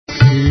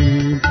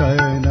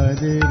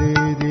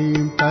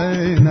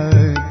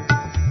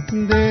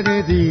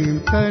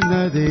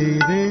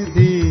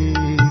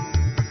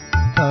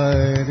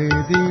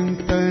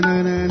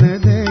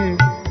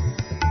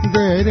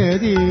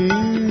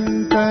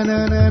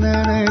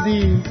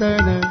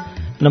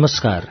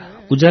नमस्कार।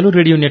 उज्यालो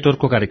रेडियो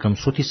नेटवर्कको कार्यक्रम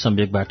श्रुति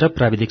सम्वेकबाट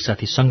प्राविधिक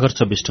साथी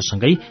संघर्ष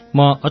विष्टसँगै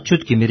म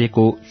अच्युत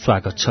घिमिरेको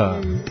स्वागत छ।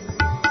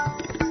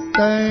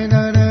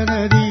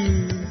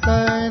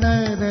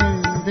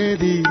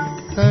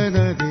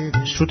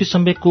 श्रुति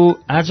सम्वेकको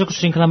आजको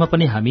श्रृंखलामा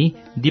पनि हामी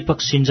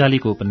दीपक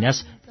सिन्जालीको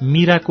उपन्यास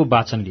मीराको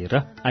वाचन लिएर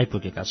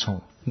आइपुगेका छौं।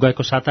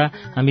 गएको साता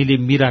हामीले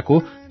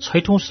मीराको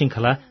 6औं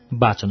श्रृंखला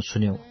वाचन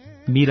सुन्यौं।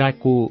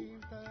 मीराको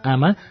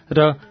आमा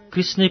र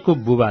कृष्णको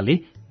बुबाले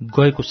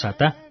गएको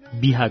साता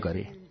बिहा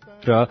गरे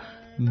र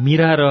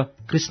मीरा र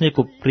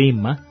कृष्णको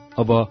प्रेममा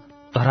अब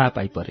धराप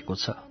आइपरेको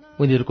छ।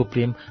 उनीहरूको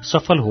प्रेम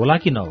सफल होला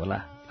कि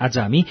नहोला? आज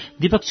हामी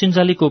दीपक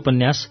सिन्जालीको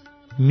उपन्यास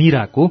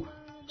मीराको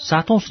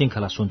 7औं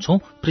श्रृंखला सुन्छौं,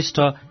 पृष्ठ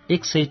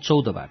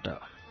 114 बाट।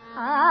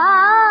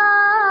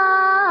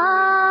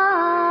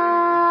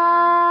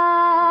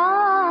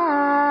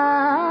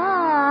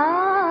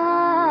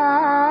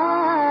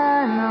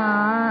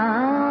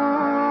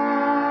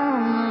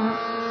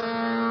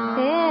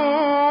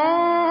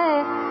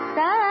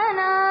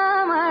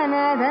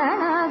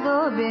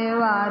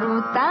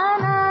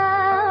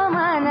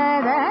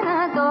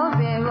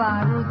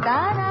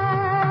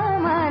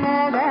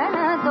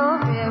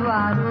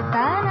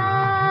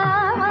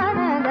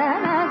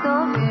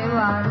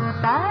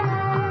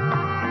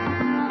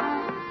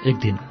 एक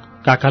दिन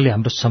काकाले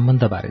हाम्रो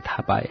सम्बन्धबारे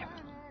थाहा पाए।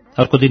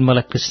 अर्को दिन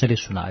मलाई कृष्णले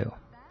सुनायो।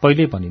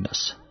 पहिल्यै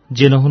भनिनस्,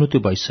 जे नहुनु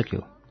त्यो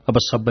भइसक्यो, अब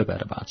सबै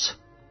भएर बाँच।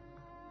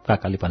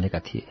 काकाले भनेका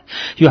थिए।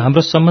 यो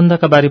हाम्रो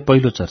सम्बन्धका बारे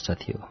पहिलो चर्चा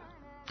थियो।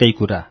 त्यही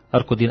कुरा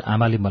अर्को दिन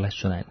आमाले मलाई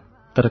सुनाइन्।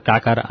 तर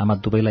काका र आमा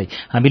दुवैलाई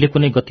हामीले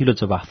कुनै गतिलो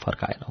जवाफ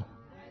फर्काएनौं।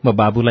 म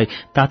बाबुलाई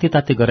ताते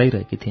ताते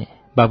गराइरहेकी थिएँ।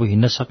 बाबु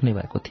हिँड्न सक्ने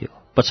भएको थियो।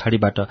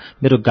 पछाडिबाट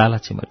मेरो गाला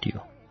चिमटियो।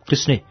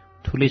 कृष्ण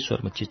ठूलै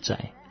स्वरमा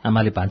चिच्चाए।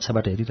 आमाले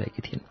भान्साबाट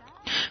हेरिरहेकी थिइन्।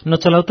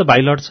 नचलाउ त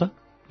भाइ लड्छ।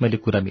 मैले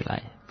कुरा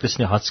मिलाएँ।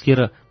 कृष्ण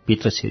हच्किएर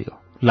भित्र छिर्यो।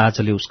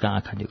 लाजले उसका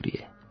आँखा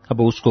निहुरिए।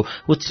 अब उसको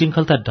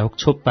उच्छृङ्खलता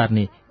ढोकछोप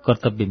पार्ने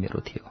कर्तव्य मेरो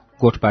थियो।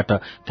 गोठबाट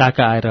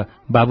काका आएर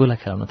बाबुलाई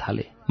खेलाउन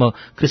थाले। म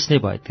कृष्ण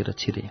भएतिर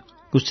छिरे।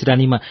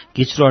 कुसिरानीमा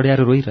घिच्रो अड्याएर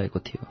रोइरहेको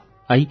थियो।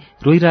 आई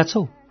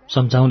रोइरहेछौ?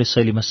 सम्झाउने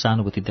शैलीमा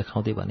सहानुभूति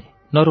देखाउँदै भने।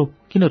 नरो,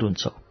 किन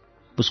रुन्छौ?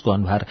 उसको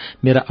अनुहार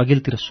मेरा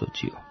अघिल्तिर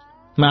सोचियो।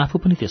 म आफू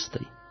पनि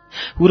त्यस्तै।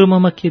 ऊ र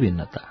ममा के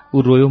भिन्नता?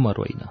 ऊ रोयो, म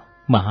रोइन।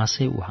 म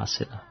हाँसे, ऊ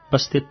हाँसेन।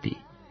 बस त्यति।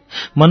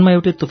 मनमा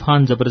एउटै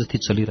तुफान जबरजस्ती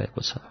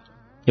चलिरहेको छ।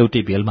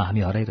 एउटै भेलमा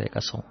हामी हराइरहेका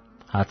छौं।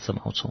 हात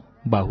समाउँछौं,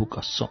 बाहु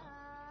कस्छौं,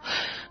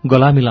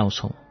 गला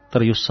मिलाउँछौं।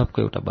 तर यो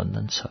सबको एउटा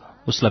बन्धन छ।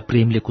 उसलाई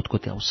प्रेमले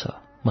कुतकुत्याउँछ।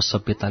 म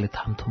सभ्यताले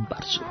थामथुम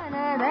पार्छु।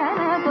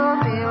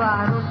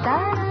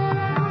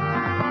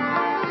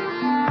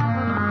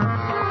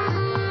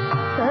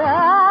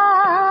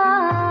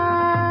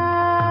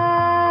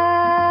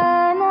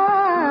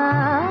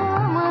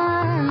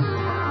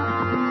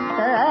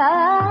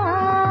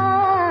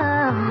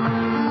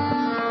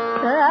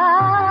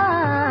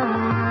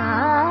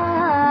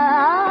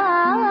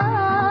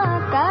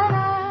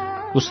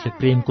 उसले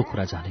प्रेमको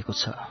कुरा जानेको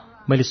छ।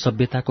 मैले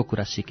सभ्यताको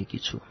कुरा सिकेकी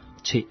छु।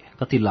 छे,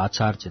 कति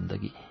लाचार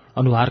जिन्दगी।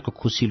 अनुहारको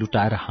खुशी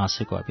लुटाएर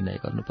हाँसेको अभिनय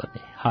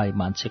गर्नुपर्ने। हाय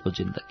मान्छेको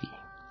जिन्दगी।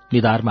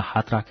 निधारमा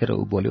हात राखेर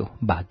ऊ बोल्यो,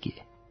 भाग्य।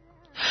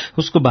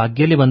 उसको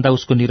भाग्यले भन्दा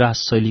उसको निराश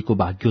शैलीको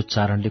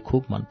भाग्योच्चारणले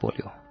खूब मन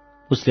पोल्यो।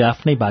 उसले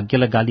आफ्नै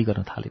भाग्यलाई गाली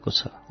गर्न थालेको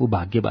छ। ऊ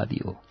भाग्यवादी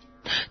हो।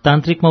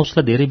 तान्त्रिकमा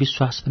उसलाई धेरै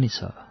विश्वास पनि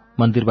छ।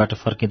 मन्दिरबाट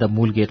फर्किँदा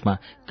मूल गेटमा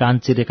कान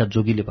चिरेका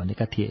जोगीले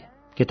भनेका थिए,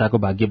 केटाको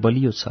भाग्य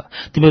बलियो छ,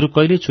 तिमीहरू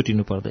कहिल्यै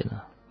छुटिनु पर्दैन।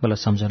 मलाई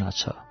सम्झना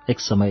छ, एक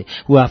समय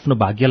ऊ आफ्नो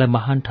भाग्यलाई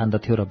महान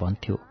ठान्दथ्यो र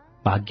भन्थ्यो,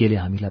 भाग्यले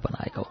हामीलाई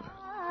बनाएका हुन्।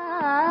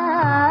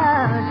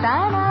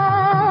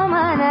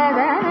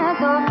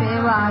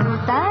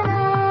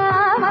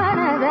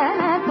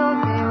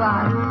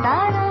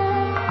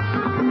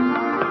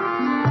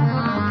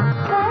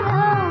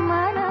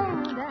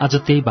 आज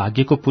त्यही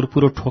भाग्यको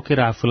पुरपुरो ठोकेर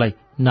आफूलाई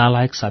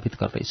नालायक साबित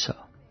गर्दैछ।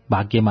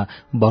 भाग्यमा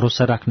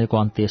भरोसा राख्नेको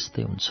अन्त्य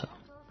यस्तै हुन्छ।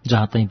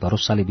 जहाँ तै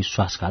भरोसाले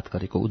विश्वासघात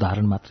गरेको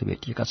उदाहरण मात्रै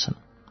भेटिएका छन्।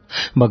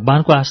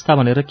 भगवानको आस्था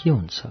भनेर के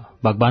हुन्छ?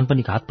 भगवान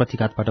पनि घात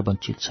प्रतिघातबाट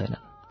वञ्चित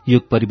छैनन्।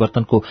 युग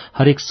परिवर्तनको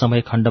हरेक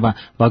समय खण्डमा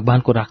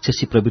भगवानको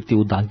राक्षसी प्रवृत्ति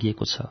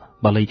उदाङ्गिएको छ।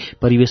 भलै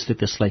परिवेशले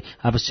त्यसलाई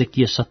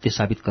आवश्यकीय सत्य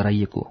साबित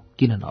गराइएको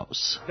किन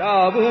नहोस्?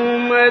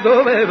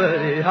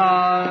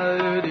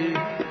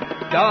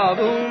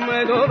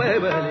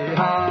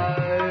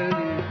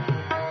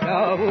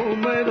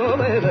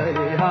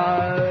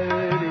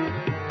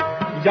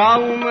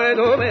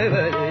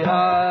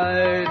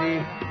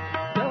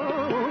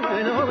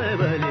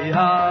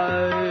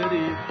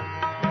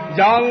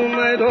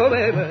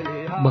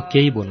 म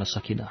केही बोल्न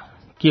सकिनँ।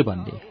 के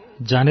भन्ने?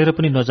 जानेर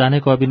पनि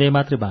नजानेको अभिनय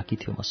मात्रै बाँकी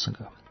थियो मसँग।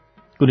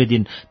 कुनै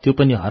दिन त्यो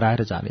पनि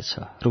हराएर जानेछ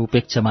र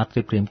उपेक्षा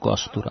मात्रै प्रेमको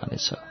अस्तु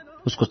रहनेछ।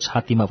 उसको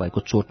छातीमा भएको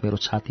चोट मेरो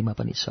छातीमा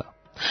पनि छ।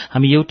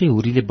 हामी एउटै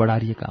हुरीले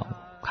बढारिएका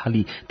हौं।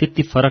 खाली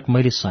त्यति फरक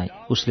मैले सहे,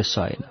 उसले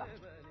सहेन।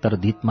 तर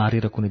धित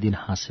मारेर कुनै दिन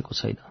हाँसेको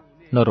छैन।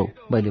 नरौ,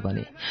 मैले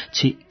भने।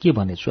 छि, के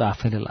भनेछु,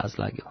 आफैले लाज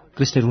लाग्यो।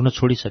 कृष्ण रुन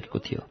छोडिसकेको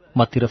थियो।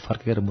 मतिर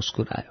फर्केर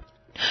मुस्कुरायो।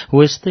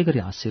 हो, यस्तै गरी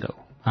हाँसिरहौ,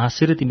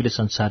 हाँसेर तिमीले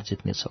संसार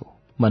जित्नेछौ।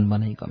 मनमा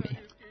नै गमे।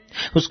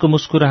 उसको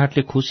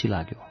मुस्कुराहटले खुसी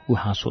लाग्यो। ऊ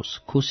हाँसोस्,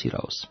 खुसी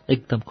रहोस्,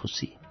 एकदम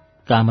खुसी।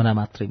 कामना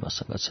मात्रै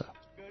मसँग छ।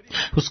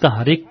 उसका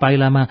हरेक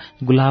पाइलामा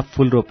गुलाब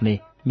फूल रोप्ने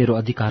मेरो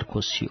अधिकार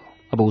खोसियो।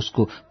 अब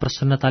उसको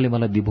प्रसन्नताले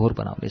मलाई विभोर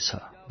बनाउनेछ।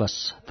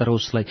 बस, तर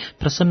उसलाई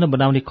प्रसन्न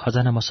बनाउने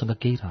खजाना मसँग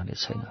केही रहने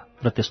छैन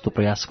र त्यस्तो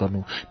प्रयास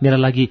गर्नु मेरा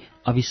लागि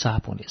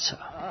अभिशाप हुनेछ।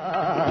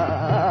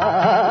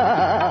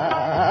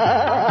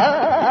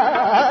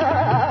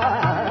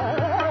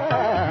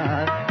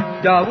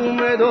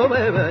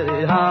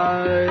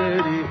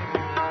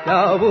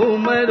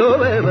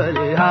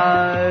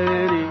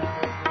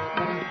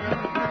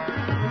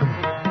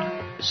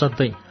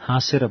 सधैँ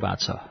हाँसेर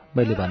बाँच,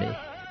 मैले भने।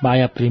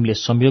 माया प्रेमले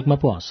संयोगमा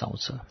पो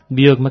हँसाउँछ,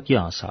 वियोगमा के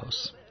हँसाओस्।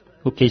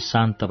 ऊ केही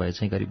शान्त भए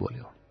चाहिँ गरी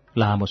बोल्यो।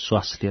 लामो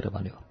श्वास लिएर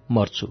भन्यो,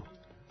 मर्छु,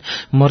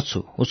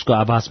 मर्छु। उसको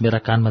आवाज मेरा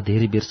कानमा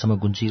धेरै बेरसम्म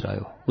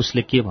गुन्जिरह्यो।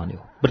 उसले के भन्यो?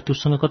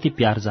 मृत्युसँग कति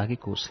प्यार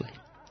जागेको उसलाई।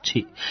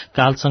 छि,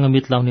 कालसँग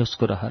मितलाउने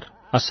उसको रहर,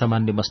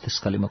 असामान्य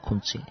मस्तिष्कले म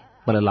खुम्चेँ।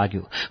 मलाई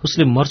लाग्यो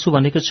उसले मर्छु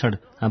भनेको क्षण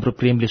हाम्रो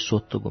प्रेमले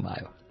सोत्तो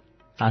गुमायो।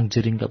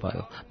 आङजिरिङ्ग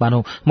भयो,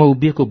 मानौ म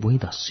उभिएको भुइँ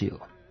धस्सियो।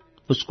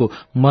 उसको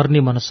मर्ने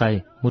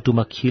मनसाए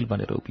मुटुमा खील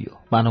बनेर उभियो,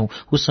 मानौ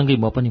उसँगै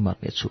म पनि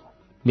मर्नेछु,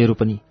 मेरो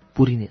पनि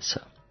पुरिनेछ।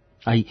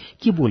 आई,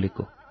 के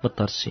बोलेको? म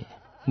तर्सेँ।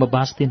 म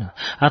बाँच्दिन।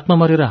 आत्मा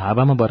मरेर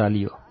हावामा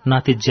बरालियो।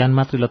 नाथे ज्यान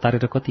मात्रै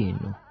लतारेर कति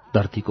हिँड्नु,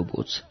 धरतीको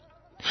बोझ।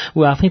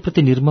 ऊ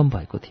आफैप्रति निर्मम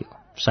भएको थियो।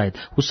 सायद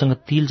उसँग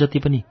तिल जति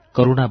पनि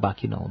करुणा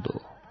बाँकी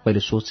नहुँदो। मैले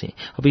सोचेँ,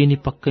 अब यिनी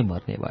पक्कै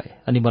मर्ने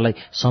भए। अनि मलाई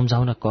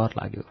सम्झाउन कर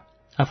लाग्यो,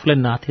 आफूलाई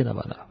नाथे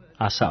नभन,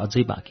 आशा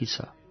अझै बाँकी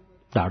छ।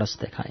 ढाडस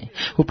देखाएँ।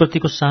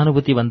 ऊप्रतिको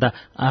सहानुभूतिभन्दा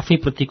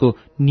आफैप्रतिको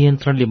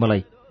नियन्त्रणले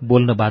मलाई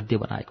बोल्न बाध्य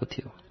बनाएको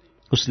थियो।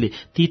 उसले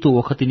तीतो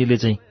ओखतिनीले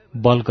चाहिँ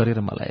बल गरेर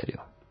मलाई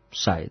हेर्यो।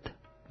 सायद,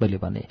 मैले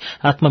भने।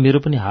 आत्मा मेरो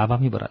पनि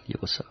हावामै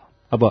बरालिएको छ।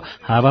 अब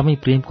हावामै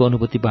प्रेमको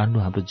अनुभूति बाँड्नु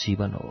हाम्रो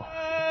जीवन हो।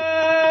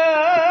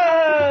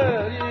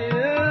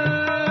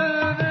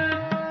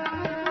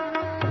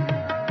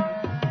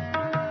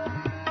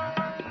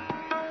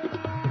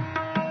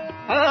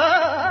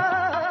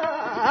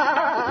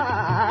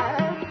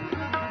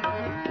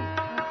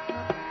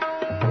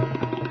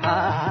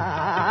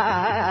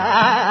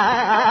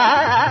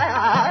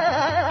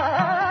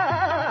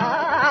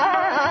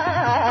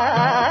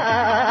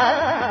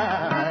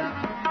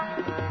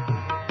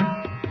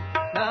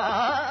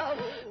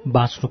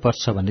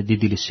 बाँच्नुपर्छ भन्ने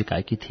दिदीले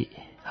सिकाएकी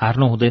थिए।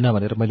 हार्नु हुँदैन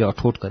भनेर मैले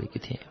अठोट गरेकी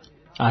थिएँ।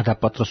 आधा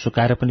पत्र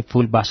सुकाएर पनि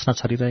फूल बाँच्न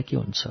छरिरहेकै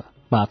हुन्छ।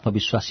 म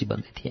आत्मविश्वासी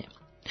बन्दै थिएँ।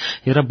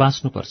 हेर,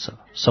 बाँच्नुपर्छ,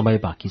 समय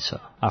बाँकी छ,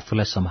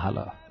 आफूलाई सम्हाल,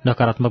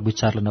 नकारात्मक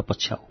विचारले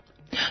नपछ्याउ।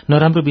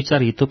 नराम्रो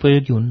विचार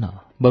हितोपयोगी हुन्न,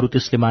 बरु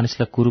त्यसले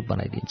मानिसलाई कुरूप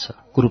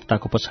बनाइदिन्छ।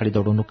 कुरूपताको पछाडि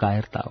दौडाउनु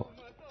कायरता हो।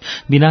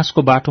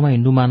 विनाशको बाटोमा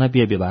हिँड्नु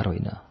मानवीय व्यवहार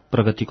होइन,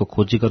 प्रगतिको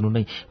खोजी गर्नु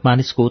नै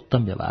मानिसको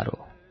उत्तम व्यवहार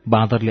हो।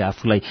 बाँदरले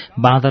आफूलाई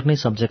बाँदर नै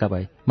सम्झेका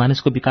भए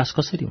मानिसको विकास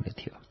कसरी हुने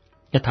थियो?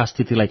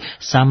 यथास्थितिलाई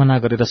सामना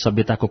गरेर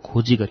सभ्यताको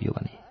खोजी गरियो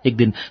भने एक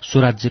दिन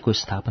स्वराज्यको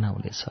स्थापना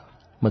हुनेछ।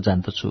 म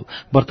जान्दछु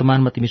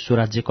वर्तमानमा तिमी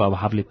स्वराज्यको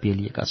अभावले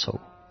पेलिएका छौ।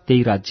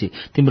 त्यही राज्य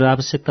तिम्रो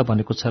आवश्यकता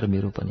बनेको छ र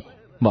मेरो पनि।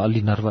 म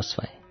अलि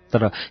नर्भस भएँ,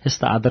 तर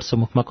यस्ता आदर्श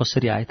मुखमा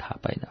कसरी आए थाहा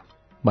पाइन।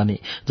 भने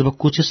जब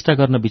कुचेष्टा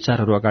गर्न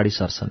विचारहरू अगाडि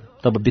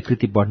सर्छन् तब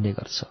विकृति बढ्ने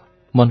गर्छ।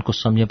 मनको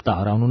संयमता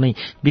हराउनु नै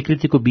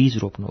विकृतिको बीज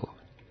रोप्नु हो।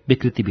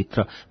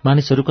 विकृतिभित्र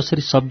मानिसहरू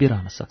कसरी सभ्य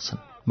रहन सक्छन्?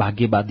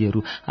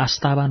 भाग्यवादीहरू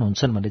आस्थावान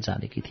हुन्छन् भन्ने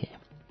जानेकी थिए,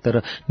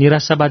 तर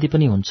निराशावादी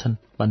पनि हुन्छन्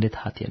भन्ने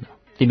थाहा थिएन।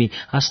 तिमी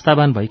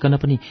आस्थावान भइकन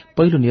पनि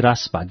पहिलो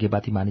निराश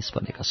भाग्यवादी मानिस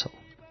बनेका छौ।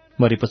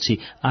 मरेपछि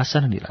आशा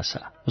र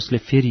निराशा। उसले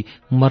फेरि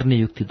मर्ने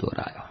युक्ति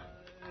दोहोऱ्यायो।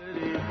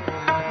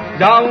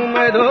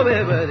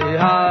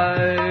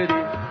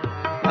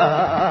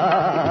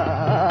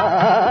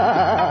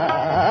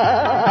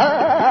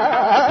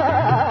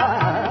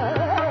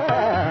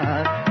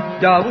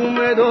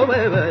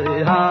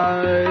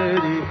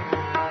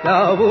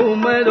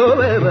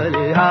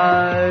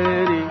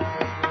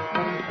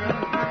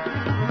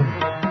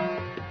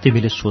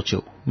 तिमीले सोच्यौ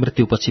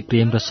मृत्युपछि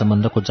प्रेम र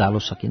सम्बन्धको जालो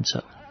सकिन्छ।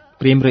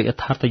 प्रेम र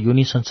यथार्थ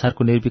योनि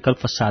संसारको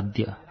निर्विकल्प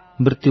साध्य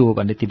मृत्यु हो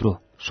भन्ने तिम्रो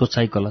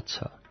सोचाइ गलत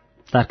छ।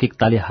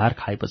 तार्किकताले हार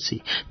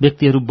खाएपछि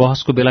व्यक्तिहरू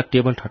बहसको बेला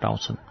टेबल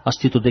ठटाउँछन्।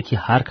 अस्तित्वदेखि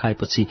हार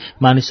खाएपछि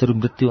मानिसहरू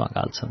मृत्यु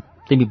अँगाल्छन्।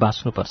 तिमी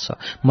बाँच्नुपर्छ,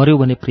 मर्यौ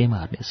भने प्रेम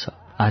हार्नेछ।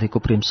 हारेको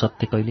प्रेम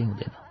सत्य कहिल्यै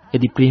हुँदैन।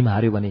 यदि प्रेम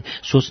हार्यो भने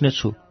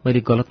सोच्नेछु मैले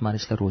गलत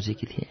मानिसलाई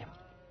रोजेकी थिएँ।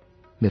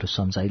 मेरो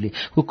सम्झाइले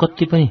ऊ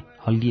कति पनि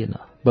हल्लिएन,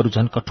 बरु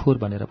झन् कठोर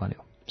बनेर भन्यो,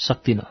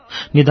 सक्दिन,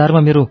 निधारमा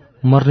मेरो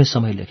मर्ने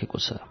समय लेखेको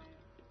छ।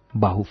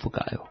 बाहु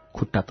फुकायो,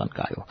 खुट्टा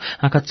तन्कायो,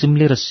 आँखा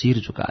चिम्लेर शिर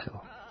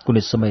झुकायो। कुनै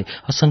समय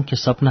असंख्य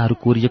सपनाहरू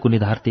कोरिएको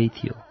निधार त्यही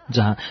थियो,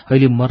 जहाँ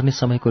अहिले मर्ने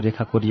समयको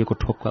रेखा कोरिएको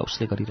ठोक्का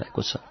उसले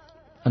गरिरहेको छ।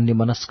 अन्य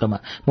मनस्कमा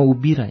म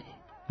उभिरहेँ।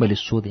 मैले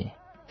सोधेँ,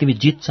 तिमी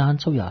जित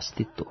चाहन्छौ या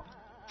अस्तित्व?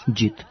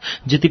 जित,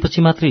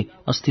 जितेपछि मात्रै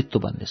अस्तित्व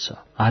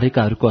बन्नेछ।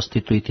 हारेकाहरूको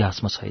अस्तित्व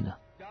इतिहासमा छैन,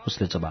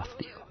 उसले जवाफ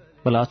दियो।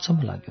 मलाई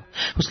अचम्म लाग्यो।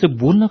 उसले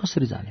बोल्न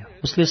कसरी जान्यो?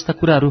 उसले यस्ता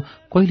कुराहरू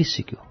कहिले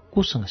सिक्यो?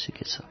 कोसँग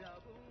सिकेछ?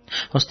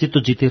 अस्तित्व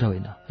जितेर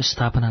होइन,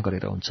 स्थापना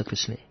गरेर हुन्छ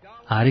कृष्णले।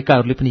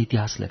 हारेकाहरूले पनि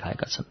इतिहास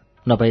लेखाएका छन्,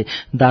 नभए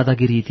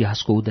दादागिरी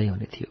इतिहासको उदय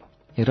हुने थियो।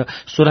 हेर,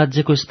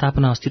 स्वराज्यको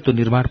स्थापना अस्तित्व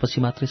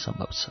निर्माणपछि मात्रै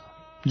सम्भव छ।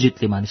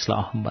 जितले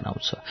मानिसलाई अहम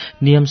बनाउँछ,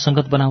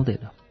 नियमसङ्गत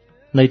बनाउँदैन।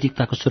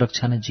 नैतिकताको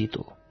सुरक्षा नै जित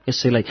हो।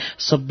 यसैलाई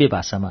सभ्य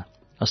भाषामा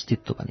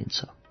अस्तित्व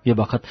भनिन्छ। यो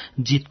बखत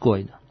जितको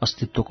होइन,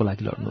 अस्तित्वको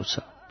लागि लड्नु छ।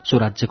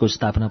 स्वराज्यको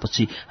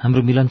स्थापनापछि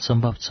हाम्रो मिलन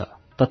सम्भव छ।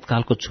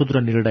 तत्कालको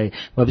क्षुद्र निर्णय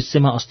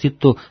भविष्यमा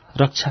अस्तित्व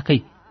रक्षाकै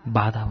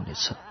बाधा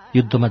हुनेछ।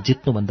 युद्धमा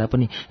जित्नुभन्दा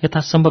पनि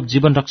यथासम्भव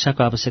जीवन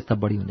रक्षाको आवश्यकता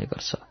बढी हुने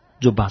गर्छ।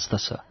 जो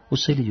बाँच्दछ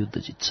उसैले युद्ध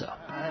जित्छ।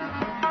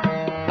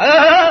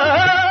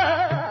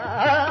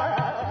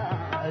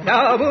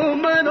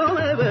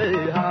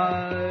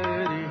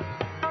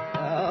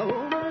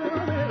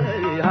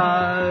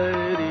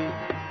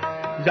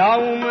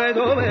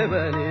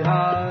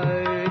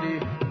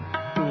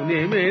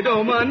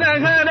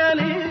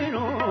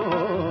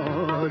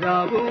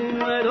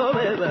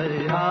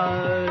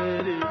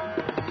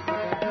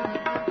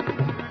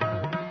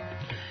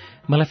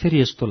 मलाई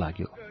फेरि यस्तो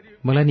लाग्यो,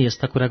 मलाई नि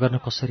यस्ता कुरा गर्न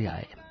कसरी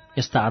आए?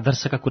 यस्ता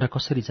आदर्शका कुरा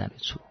कसरी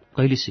जानेछु?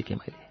 कहिले सिकेँ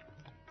मैले?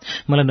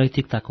 मलाई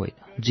नैतिकताको होइन,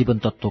 जीवन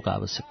तत्त्वको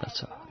आवश्यकता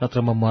छ।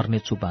 नत्र म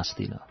मर्नेछु,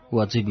 बाँच्दिन। ऊ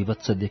अझै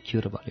विवत्स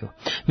देखियो र भन्यो,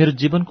 मेरो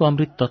जीवनको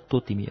अमृत तत्त्व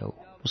तिमी हौ।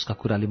 उसका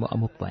कुराले म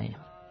अमुक भएँ।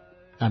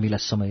 हामीलाई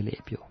समयले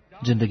एप्यो,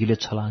 जिन्दगीले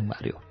छलाङ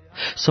मार्यो।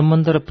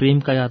 सम्बन्ध र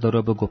प्रेमका यादहरू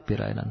अब गोप्य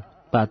रहेनन्।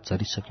 पात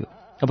झरिसक्यो।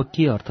 अब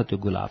के अर्थ त्यो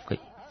गुलाबकै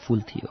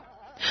फूल थियो?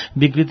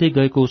 बिग्रिँदै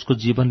गएको उसको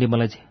जीवनले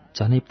मलाई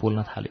झनै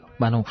पोल्न थाल्यो।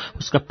 मानौ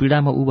उसका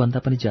पीडामा ऊभन्दा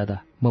पनि ज्यादा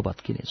म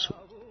भत्किनेछु।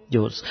 जे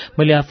होस्,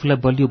 मैले आफूलाई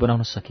बलियो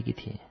बनाउन सकेकी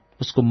थिएँ।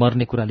 उसको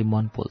मर्ने कुराले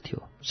मन पोल्थ्यो।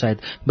 सायद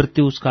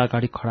मृत्यु उसका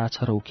अगाडि खडा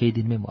छ र ऊ केही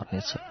दिनमै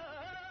मर्नेछ।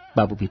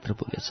 बाबु भित्र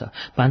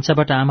पुगेछ।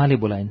 भान्साबाट आमाले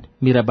बोलाइन्,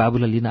 मीरा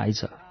बाबुलाई लिन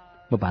आइज।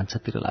 म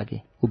भान्सातिर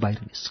लागेँ। ऊ बाहिर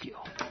निस्कियो।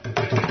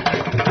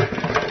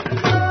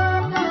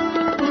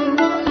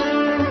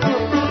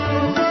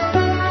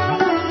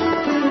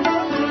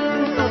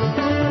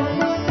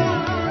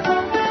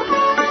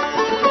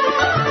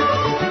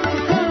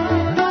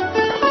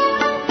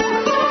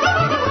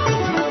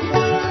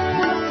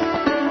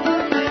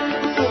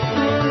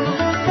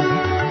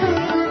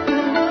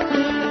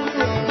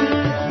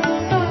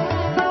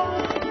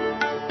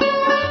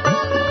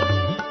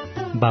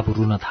 बाबु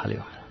रुन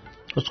थाल्यो।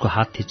 उसको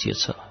हात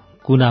थिचिएछ।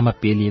 कुनामा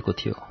पेलिएको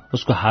थियो।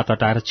 उसको हात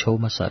हटाएर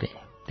छेउमा सरे।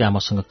 त्यहाँ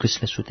मसँग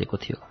कृष्णले सुतेको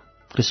थियो।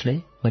 कृष्णले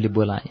मैले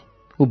बोलाएँ।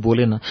 ऊ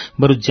बोलेन,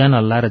 बरु ज्यान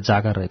हल्लाएर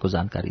जागा रहेको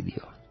जानकारी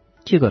दियो।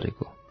 के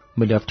गरेको?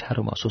 मैले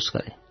अप्ठ्यारो महसुस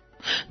गरेँ।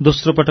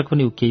 दोस्रो पटक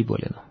पनि ऊ केही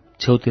बोलेन।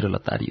 छेउतिर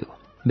लतारियो।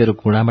 मेरो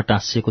घुँडामा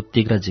टाँसिएको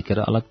तिग्रा झिकेर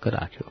अलग्ग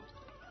राख्यो।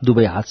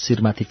 दुवै हात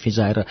शिरमाथि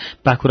फिजाएर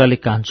पाखुराले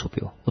कान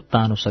छोप्यो।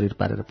 उत्तानो शरीर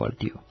पारेर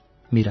पल्टियो।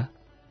 मीरा,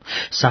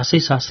 सासै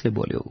सासले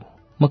बोल्यो।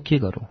 म के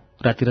गरौँ?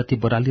 राति राति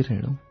बराली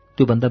हिँडौँ?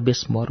 त्योभन्दा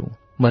बेस मरौँ।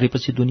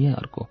 मरेपछि दुनियाँ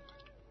अर्को।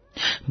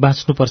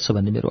 बाँच्नुपर्छ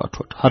भन्ने मेरो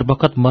अठोट। हर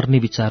बखत मर्ने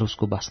विचार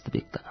उसको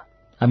वास्तविकता।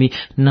 हामी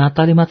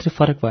नाताले मात्रै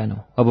फरक भएनौँ,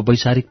 अब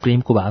वैचारिक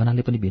प्रेमको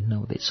भावनाले पनि भिन्न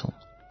हुँदैछौँ।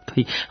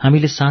 खै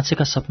हामीले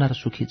साँचेका सपना र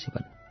सुखी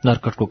जीवन।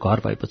 नर्कटको घर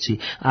भएपछि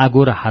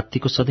आगो र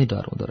हात्तीको सधैँ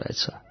डर हुँदो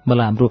रहेछ।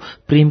 मलाई हाम्रो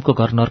प्रेमको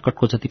घर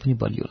नर्कटको जति पनि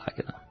बलियो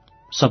लागेन।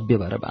 सभ्य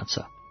भएर बाँच्छ।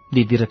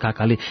 दिदी र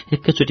काकाले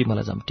एकैचोटि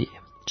मलाई जम्टिए।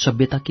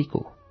 सभ्यता के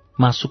को?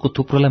 मासुको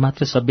थुप्रोलाई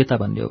मात्रै सभ्यता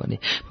भन्ने हो भने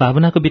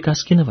भावनाको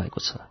विकास किन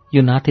भएको छ?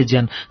 यो नाथे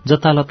ज्यान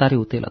जता लतारे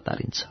उतै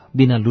लतारिन्छ,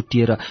 बिना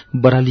लुटिएर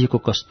बरालिएको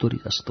कस्तुरी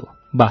जस्तो।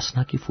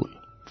 बास्ना कि फूल,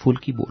 फूल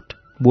कि बोट,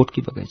 बोट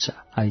कि बगैँचा।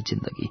 आई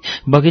जिन्दगी,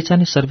 बगैँचा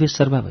नै सर्वे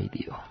सर्वा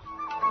भइदियो।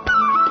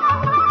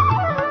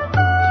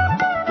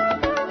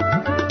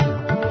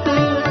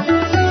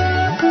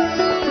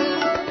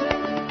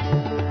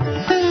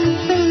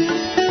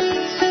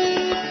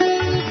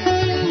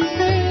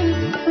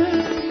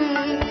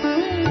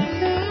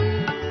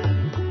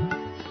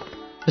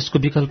 यसको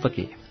विकल्प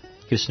के?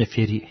 कृष्ण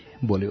फेरि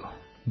बोल्यो।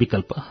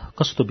 विकल्प?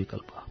 कस्तो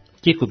विकल्प?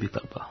 के को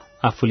विकल्प?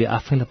 आफूले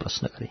आफैलाई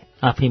प्रश्न गरे।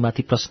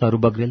 आफैमाथि प्रश्नहरू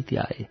बग्रेल्ती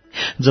आए।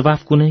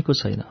 जवाफ कुनैको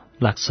छैन।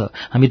 लाग्छ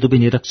हामी दुवै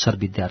निरक्षर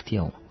विद्यार्थी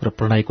हौं र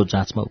प्रणयको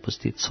जाँचमा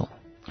उपस्थित छौं।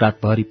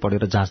 रातभरि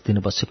पढेर जाँच दिन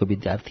बसेको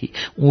विद्यार्थी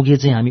उँघे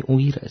चाहिँ हामी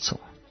उँघिरहेछौं।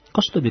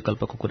 कस्तो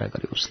विकल्पको कुरा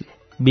गर्यो उसले?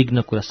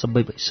 विघ्न कुरा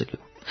सबै भइसक्यो।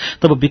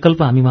 तब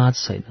विकल्प हामी माझ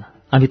छैन।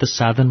 हामी त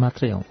साधन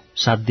मात्रै हौं।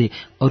 साध्य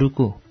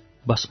अरूको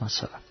बसमा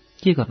छ।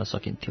 के गर्न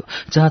सकिन्थ्यो?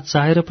 जहाँ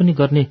चाहेर पनि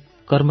गर्ने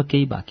कर्म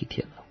केही बाँकी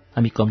थिएन।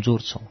 हामी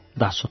कमजोर छौं,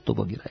 दासत्व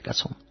भोगिरहेका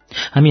छौं।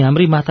 हामी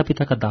हाम्रै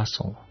मातापिताका दास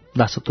छौं।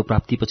 दासत्व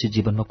प्राप्तिपछि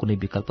जीवनमा कुनै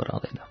विकल्प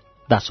रहँदैन।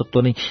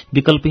 दासत्व नै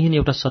विकल्पहीन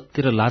एउटा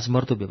सत्य र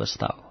लाजमर्दो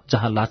व्यवस्था हो,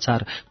 जहाँ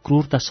लाचार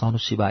क्रूरता सहनु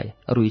सिवाय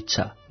अरू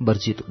इच्छा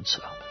वर्जित हुन्छ।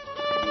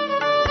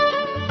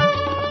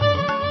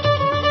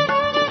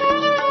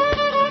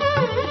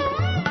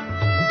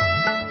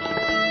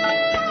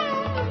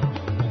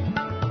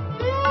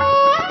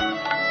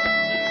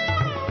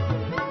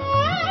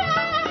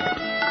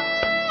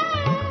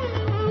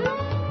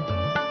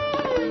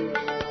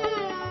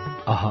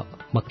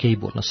 म केही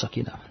बोल्न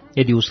सकिनँ।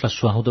 यदि उसलाई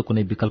सुहाउँदो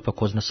कुनै विकल्प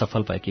खोज्न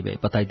सफल भएकी भए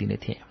बताइदिने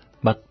थिएँ।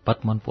 भत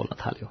मन पोल्न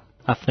थाल्यो।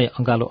 आफ्नै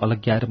अँगालो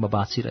अलग्याएर म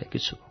बाँचिरहेकी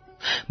छु।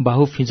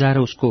 बाहु फिजाएर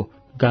उसको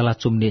गाला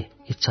चुम्ने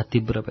इच्छा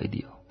तीव्र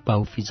भइदियो।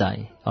 बाहु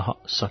फिजाएँ,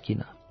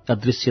 सकिन।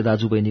 अदृश्य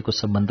दाजुबहिनीको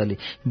सम्बन्धले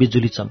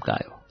बिजुली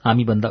चम्कायो।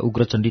 हामीभन्दा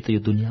उग्रचण्डी त यो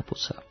दुनियाँ पो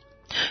छ।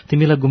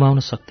 तिमीलाई गुमाउन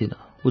सक्दिन।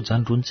 ऊ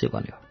झन् रुन्चे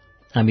भन्यो।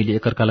 हामीले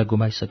एकअर्कालाई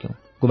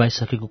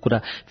गुमाइसकेको कुरा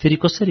फेरि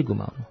कसरी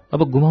गुमाउनु?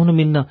 अब गुमाउनु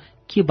मिल्न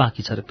के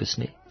बाँकी छ र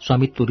कृष्ण?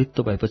 स्वामित्व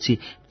रित्तो भएपछि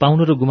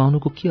पाउनु र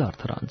गुमाउनुको के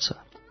अर्थ रहन्छ?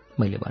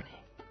 मैले भने।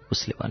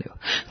 उसले भन्यो,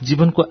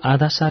 जीवनको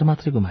आधा सार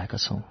मात्रै गुमाएका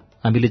छौं।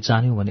 हामीले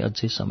जान्यौं भने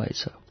अझै समय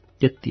छ।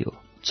 त्यति हो,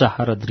 चाह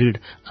र दृढ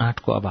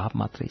आँटको अभाव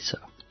मात्रै छ।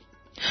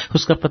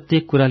 उसका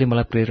प्रत्येक कुराले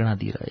मलाई प्रेरणा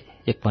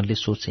दिइरहे। एक मनले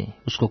सोचे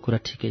उसको कुरा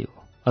ठिकै हो,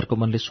 अर्को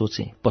मनले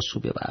सोचे पशु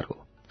व्यवहार हो।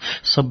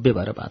 सभ्य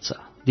भएर बाँच।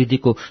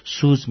 दिदीको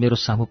सुज मेरो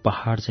सामु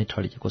पहाड चाहिँ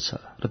ठडिएको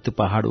छ र त्यो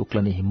पहाड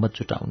उक्लने हिम्मत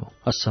जुटाउनु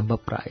असम्भव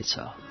प्राय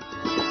छ।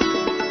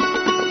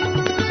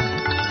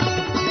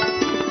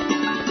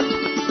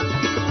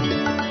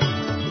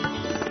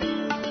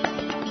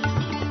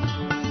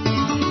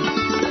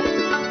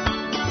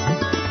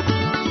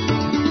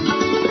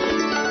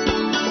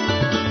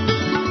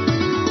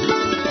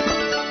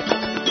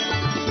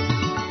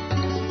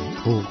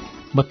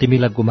 म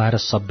तिमीलाई गुमाएर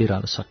सभ्य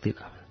रहन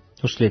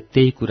सक्दिनँ। उसले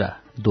त्यही कुरा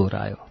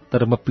दोहोऱ्यायो,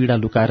 तर म पीडा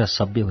लुकाएर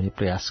सभ्य हुने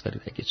प्रयास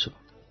गरिरहेकी छु।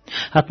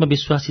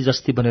 आत्मविश्वासी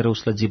जस्ती बनेर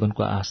उसलाई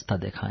जीवनको आस्था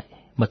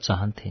देखाएँ। म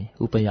चाहन्थे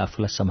ऊ पनि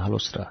आफूलाई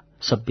सम्हालोस् र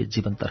सभ्य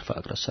जीवनतर्फ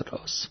अग्रसर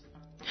रहोस्।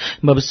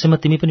 भविष्यमा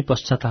तिमी पनि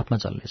पश्चातापमा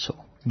जल्नेछौ।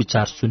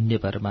 विचार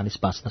शून्य भएर मानिस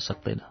बाँच्न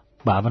सक्दैन।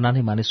 भावना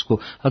नै मानिसको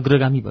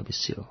अग्रगामी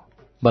भविष्य हो।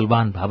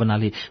 बलवान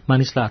भावनाले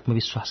मानिसलाई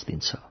आत्मविश्वास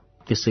दिन्छ,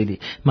 त्यसैले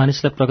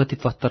मानिसलाई प्रगति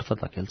पथतर्फ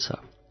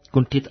धकेल्छ।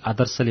 कुण्ठित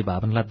आदर्शले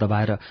भावनालाई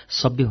दबाएर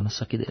सभ्य हुन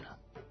सकिँदैन।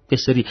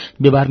 त्यसरी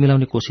व्यवहार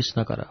मिलाउने कोसिस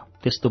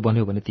नगर, त्यस्तो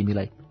बन्यो भने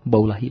तिमीलाई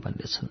बौलाही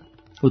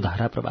भन्नेछन्। ऊ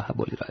धारा प्रवाह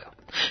बोलिरह्यो।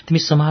 तिमी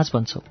समाज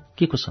भन्छौ,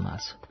 के को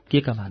समाज? के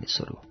का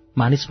मानिसहरू?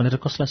 मानिस भनेर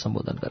कसलाई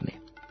सम्बोधन गर्ने?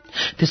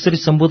 त्यसरी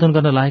सम्बोधन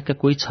गर्न लायकका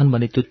कोही छन्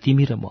भने त्यो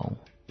तिमी र म हौ।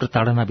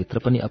 प्रताडनाभित्र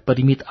पनि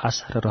अपरिमित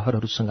आशा र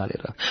रहरहरू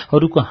सँगालेर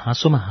अरूको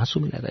हाँसोमा हाँसो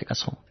मिलाइरहेका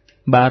छौं।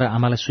 बाह्र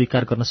आमालाई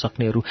स्वीकार गर्न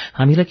सक्नेहरू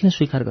हामीलाई किन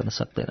स्वीकार गर्न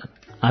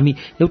सक्दैनन्? हामी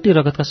एउटै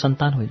रगतका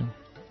सन्तान होइनौं।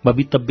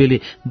 भवितव्यले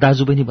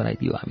दाजुबहिनी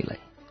बनाइदियो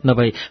हामीलाई।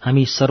 नभए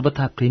हामी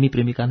सर्वथा प्रेमी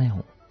प्रेमिका नै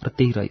हौं र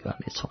त्यही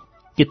रहिरहनेछौं।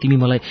 के तिमी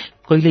मलाई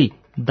कहिल्यै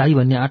दाई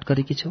भन्ने आँट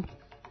गरेकी छौ?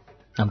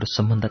 हाम्रो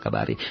सम्बन्धका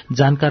बारे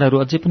जानकारहरू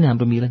अझै पनि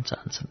हाम्रो मिलन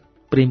चाहन्छन्।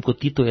 प्रेमको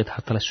तितो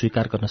यथार्थलाई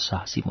स्वीकार गर्न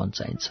साहसी मन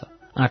चाहिन्छ।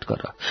 आँट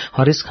गर।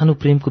 हरेस खानु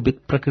प्रेमको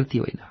प्रकृति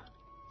होइन।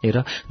 हेर,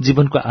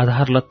 जीवनको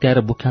आधार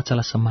लत्याएर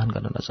बुख्याचालाई सम्मान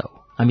गर्न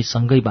नजाऊ। हामी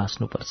सँगै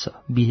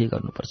बाँच्नुपर्छ, बिहे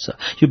गर्नुपर्छ।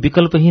 यो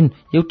विकल्पहीन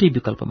एउटै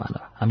विकल्प मान,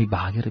 हामी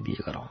भागेर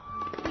बिहे गरौं।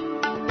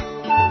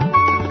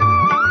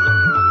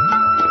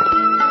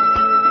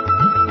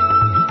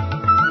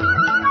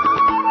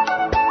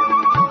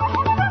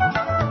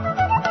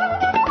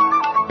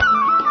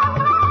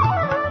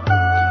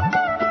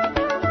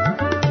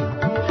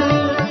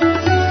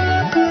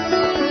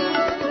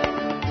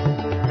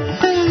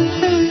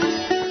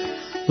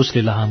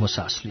 उसले लामो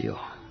सास लियो।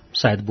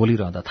 सायद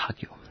बोलिरहँदा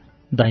थाक्यो।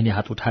 दाहिने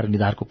हात उठाएर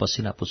निधारको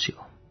पसिना पुछ्यो।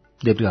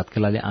 देब्रे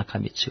हत्केलाले आँखा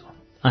मिच्यो।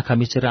 आँखा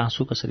मिचेर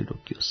आँसु कसरी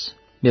रोकियोस्?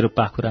 मेरो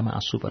पाखुरामा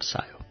आँसु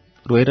बर्सायो।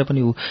 रोएर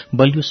पनि ऊ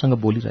बलियोसँग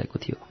बोलिरहेको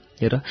थियो।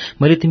 हेर,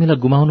 मैले तिमीलाई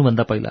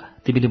गुमाउनुभन्दा पहिला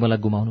तिमीले मलाई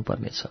गुमाउनु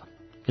पर्नेछ।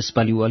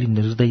 यसपालि ऊ अलि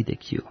निर्दयी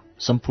देखियो।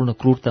 सम्पूर्ण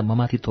क्रूरता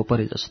ममाथि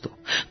थोपरे जस्तो,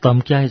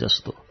 धम्क्याए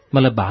जस्तो,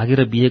 मलाई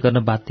भागेर बिहे गर्न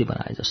बाध्य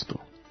बनाए जस्तो।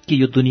 के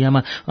यो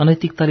दुनियाँमा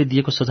अनैतिकताले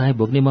दिएको सजाय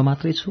भोग्ने म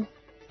मात्रै छु?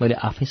 मैले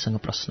आफैसँग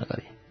प्रश्न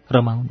गरेँ।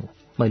 रमाउनु,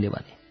 मैले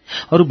भने।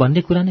 अरू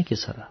भन्ने कुरा नै के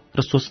छ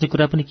र सोच्ने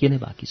कुरा पनि के नै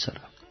बाँकी छ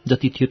र?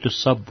 जति थियो त्यो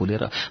सब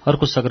भुलेर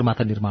अर्को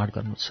सगरमाथा निर्माण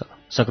गर्नु छ।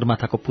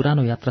 सगरमाथाको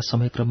पुरानो यात्रा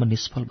समयक्रममा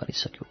निष्फल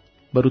बनिसक्यो।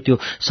 बरु त्यो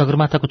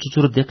सगरमाथाको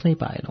चुचुरो देख्नै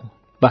पाएनौं।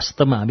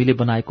 वास्तवमा हामीले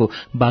बनाएको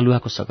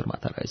बालुवाको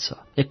सगरमाथा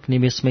रहेछ। एक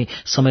निमेषमै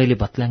समयले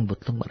भत्ल्याङ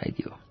भुत्लुङ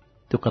बनाइदियो।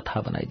 त्यो कथा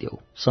बनाइदियो।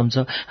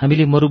 सम्झ,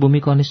 हामीले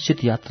मरुभूमिको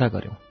अनिश्चित यात्रा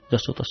गर्यौं।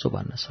 जसो तसो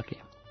भन्न सके।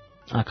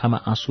 आँखामा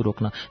आँसु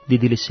रोक्न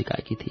दिदीले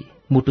सिकाएकी थिए।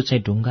 मुटु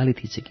चाहिँ ढुङ्गाले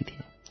थिचेकी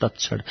थिए।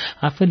 तत्क्षण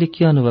आफैले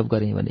के अनुभव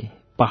गरेँ भने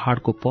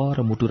पहाडको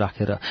पर मुटु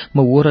राखेर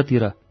म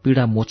वरतिर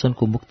पीडा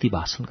मोचनको मुक्ति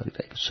भाषण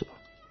गरिरहेको छु।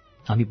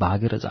 हामी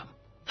भागेर जाम।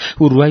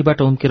 ऊ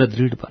रुवाईबाट उम्केर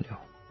दृढ बन्यो।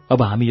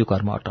 अब हामी यो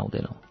घरमा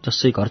अटाउँदैनौं।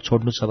 जसै घर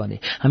छोड्नु छ भने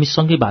हामी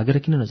सँगै भागेर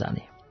किन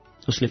नजाने?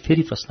 उसले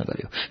फेरि प्रश्न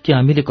गर्यो, के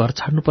हामीले घर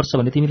छाड्नुपर्छ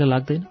भने तिमीलाई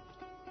लाग्दैन?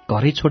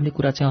 घरै छोड्ने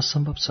कुरा चाहिँ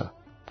असम्भव छ,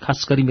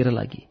 खास गरी मेरा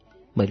लागि।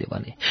 मैले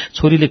भने,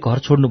 छोरीले घर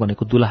छोड्नु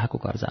भनेको दुलाहाको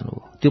घर जानु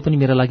हो। त्यो पनि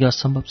मेरा लागि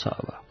असम्भव छ।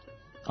 अब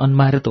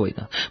अन्माएर त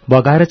होइन,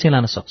 बगाएर चाहिँ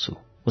लान सक्छु।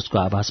 उसको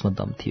आवाजमा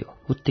दम थियो,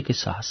 उत्तिकै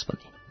साहस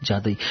पनि।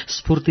 ज्यादै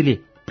स्फूर्तिले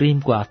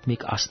प्रेमको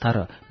आत्मिक आस्था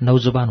र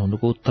नौजवान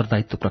हुनुको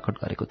उत्तरदायित्व प्रकट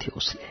गरेको थियो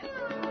उसले।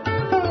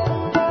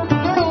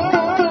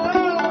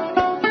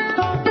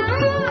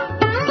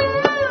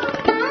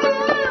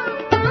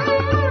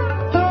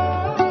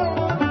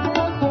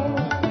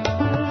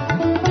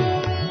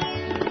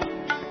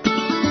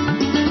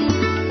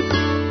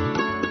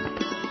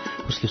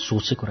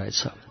 सोचेको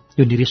रहेछ,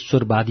 यो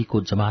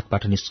निरेश्वरवादीको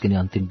जमातबाट निस्किने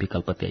अन्तिम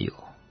विकल्प त्यही हो।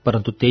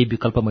 परन्तु त्यही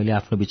विकल्प मैले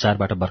आफ्नो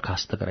विचारबाट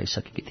बर्खास्त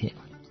गराइसकेकी थिएँ।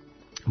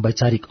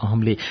 वैचारिक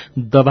अहमले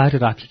दबाएर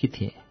राखेकी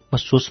थिएँ। म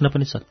सोच्न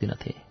पनि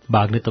सक्दिनथे।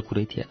 भाग्ने त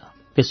कुरै थिएन।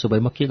 त्यसो भए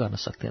म के गर्न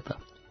सक्थेँ त?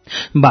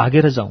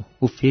 भागेर जाउँ,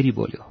 ऊ फेरि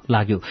बोल्यो।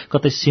 लाग्यो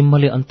कतै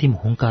सिम्मले अन्तिम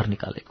हुङ्कार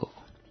निकालेको।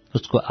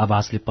 उसको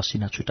आवाजले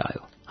पसिना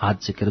छुटायो।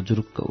 हात झिकेर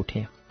जुरुक्क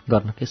उठेँ।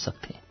 गर्न के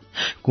सक्थेँ?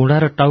 घुँडा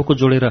र टाउको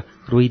जोडेर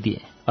रोइदिएँ।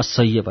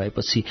 असह्य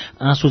भएपछि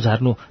आँसु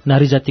झार्नु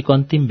नारी जातिको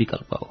अन्तिम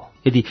विकल्प हो।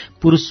 यदि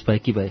पुरुष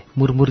भएकी भए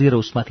मुरमुरिएर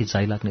उसमाथि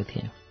जाइ लाग्ने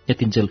थिएँ।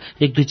 यतिन्जेल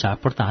एक दुई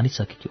झापड त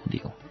हानिसकेकी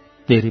हुँदियो।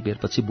 धेरै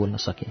बेरपछि बोल्न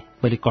सकेँ।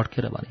 मैले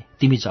कड्केर भने,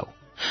 तिमी जाऊ,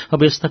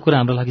 अब यस्ता कुरा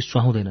हाम्रो लागि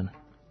सुहाउँदैनन्।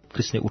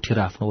 कृष्ण उठेर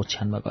आफ्नो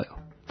ओछ्यानमा गयो।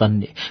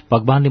 धन्य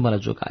भगवानले मलाई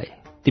जोगाए।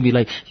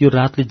 तिमीलाई यो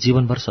रातले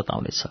जीवनभर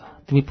सताउनेछ।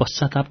 तिमी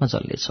पश्चातापमा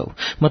जल्नेछौ।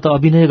 म त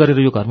अभिनय गरेर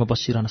यो घरमा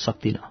बसिरहन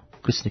सक्दिन।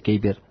 कृष्ण केही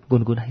बेर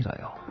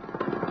गुनगुनाइरह्यो।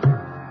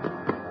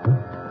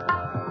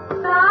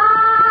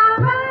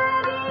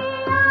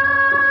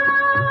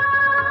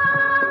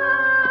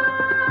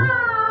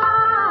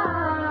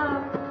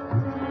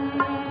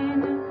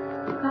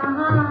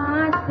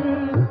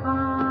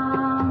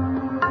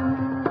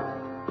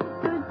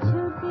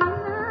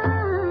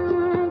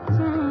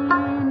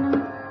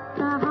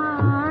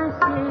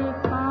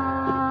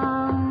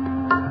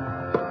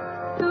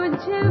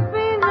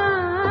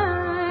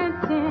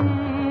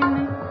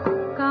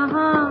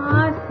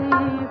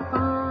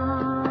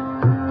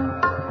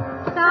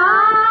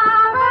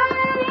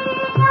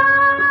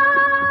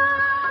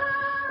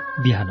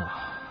 बिहान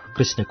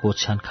कृष्णको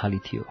ओछ्यान खाली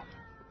थियो।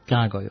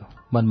 कहाँ गयो?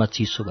 मनमा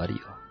चिसो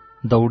भरियो।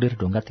 दौडेर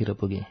ढुङ्गातिर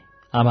पुगे।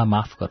 आमा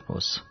माफ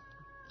गर्नुहोस्।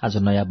 आज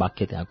नयाँ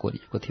वाक्य त्यहाँ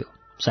कोरिएको थियो।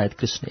 सायद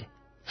कृष्ण।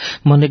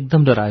 मन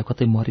एकदम डरायो।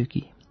 कतै मर्यो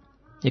कि?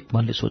 एक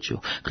मनले सोच्यो,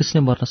 कृष्ण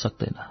मर्न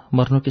सक्दैन।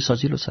 मर्नु के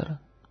सजिलो छ र?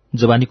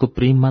 जवानीको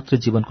प्रेम मात्र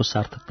जीवनको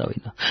सार्थकता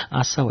होइन,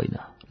 आशा होइन,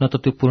 न त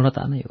त्यो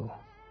पूर्णता नै हो।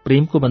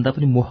 प्रेमको भन्दा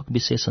पनि मोहक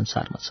विषय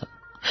संसारमा छन्।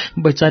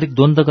 वैचारिक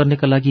द्वन्द्व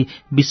गर्नेका लागि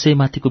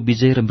विषयमाथिको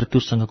विजय र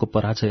मृत्युसँगको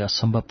पराजय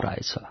असम्भव प्राय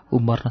छ। ऊ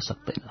मर्न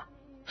सक्दैन।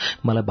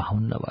 मलाई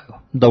भाउन्न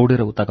भयो।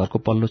 दौडेर उता घरको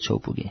पल्लो छेउ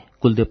पुगे।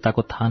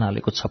 कुलदेवताको थान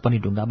हालेको छपनी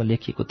ढुङ्गामा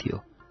लेखिएको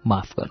थियो,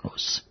 माफ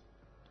गर्नुहोस्।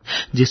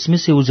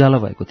 झिसमिसे उज्यालो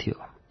भएको थियो।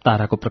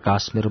 ताराको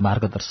प्रकाश मेरो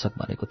मार्गदर्शक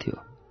बनेको थियो।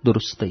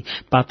 दुरुस्तै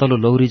पातलो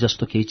लौरी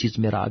जस्तो केही चिज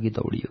मेरा अघि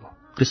दौडियो।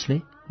 कृष्ण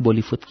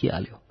बोली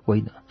फुत्किहाल्यो।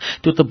 होइन,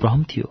 त्यो त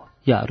भ्रम थियो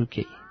या अरू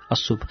केही।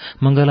 अशुभ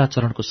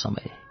मङ्गलाचरणको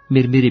समय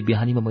मिरमिरी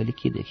बिहानीमा मैले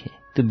के देखेँ?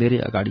 त्यो मेरै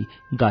अगाडि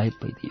गायब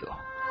भइदियो।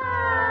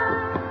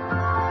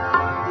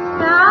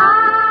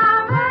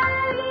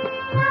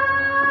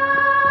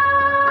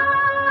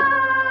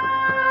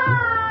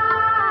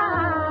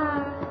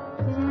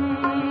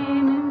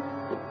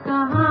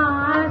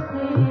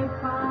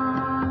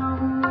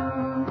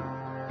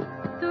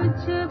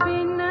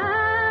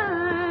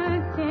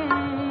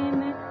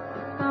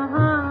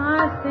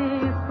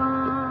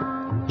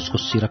 उसको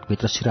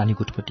सिरकभित्र सिरानी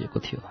गुटमुटिएको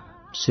थियो।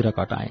 सिरक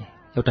हटाएँ।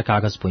 एउटा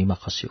कागज भुइँमा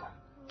खस्यो।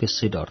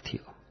 त्यसै डर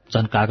थियो।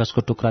 झन्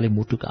कागजको टुक्राले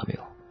मुटु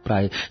काम्यो।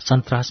 प्राय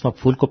सन्त्रासमा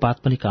फूलको पात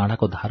पनि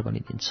काँडाको धार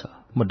बनिदिन्छ।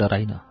 म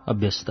डराइन,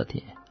 अभ्यस्त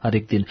थिएँ।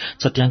 हरेक दिन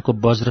चट्याङको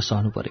वज्र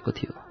सहनु परेको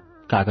थियो।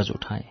 कागज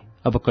उठाएँ।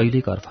 अब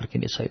कहिल्यै घर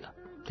फर्किने छैन।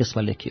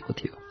 त्यसमा लेखिएको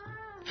थियो।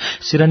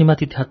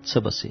 सिरानीमाथि थ्याच्छ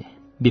बसे।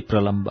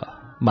 विप्रलम्ब,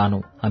 मानौ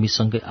हामी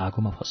सँगै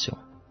आगोमा फस्यौं।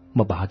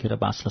 म भागेर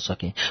बाँच्न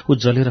सकेँ। ऊ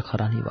जलेर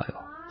खरानी भयो।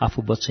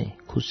 आफू बचेँ,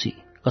 खुसी।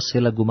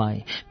 कसैलाई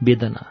गुमाए,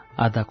 वेदना,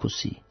 आधा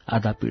खुसी,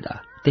 आधा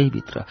पीडा, त्यही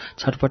भित्र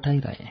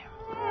छटपटाइरहे।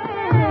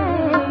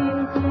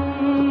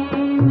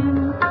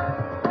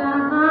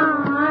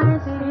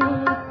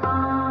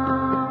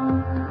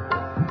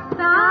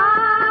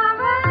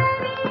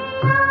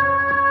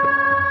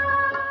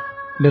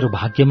 मेरो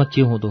भाग्यमा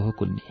के हुँदो हो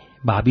कुन्नी?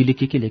 भाबीले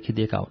के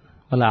लेखिदिएका हुन्?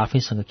 मलाई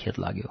आफैसँग खेद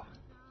लाग्यो।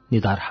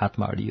 निधार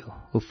हातमा अडियो।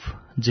 उफ,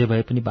 जे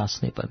भए पनि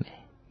बाँच्नै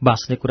पर्ने।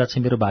 बाँच्ने कुरा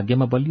चाहिँ मेरो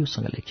भाग्यमा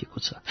बलियोसँग लेखिएको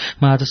छ।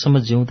 म आजसम्म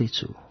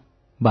जिउँदैछु।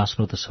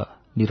 बाँच्नु त छ,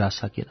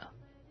 निराशा किन?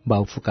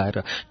 बाउ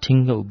फुकाएर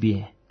ठिङ्ग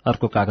उभिए।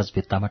 अर्को कागज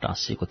भित्तामा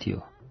टाँसिएको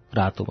थियो।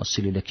 रातो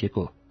मसीले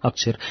लेखिएको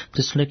अक्षर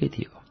कृष्णकै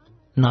थियो।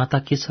 नाता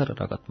के छ र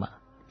रगतमा?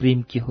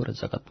 प्रेम के हो र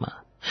जगतमा?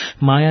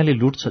 मायाले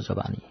लुट्छ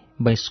जवानी,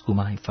 बैंस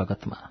गुमाए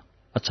फगतमा।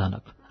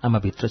 अचानक आमा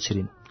भित्र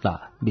छिरिन्।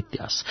 ला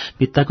बित्यास।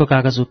 भित्ताको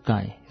कागज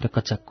उक्काएँ र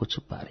कचक्को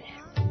चुप पारे।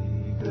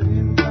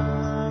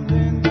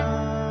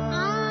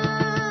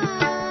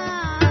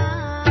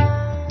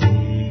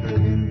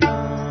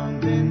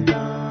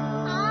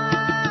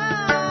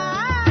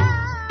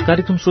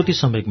 कार्यक्रम श्रुति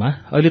सम्वेकमा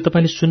अहिले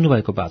तपाईले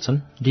सुन्नुभएको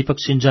वाचन दीपक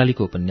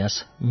सिन्जालीको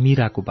उपन्यास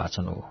मीराको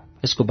वाचन हो।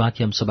 यसको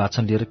बाँकी अंश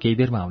वाचन लिएर केही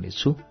बेरमा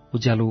आउनेछु।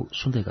 उज्यालो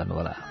सुन्दै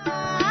गर्नुहोला।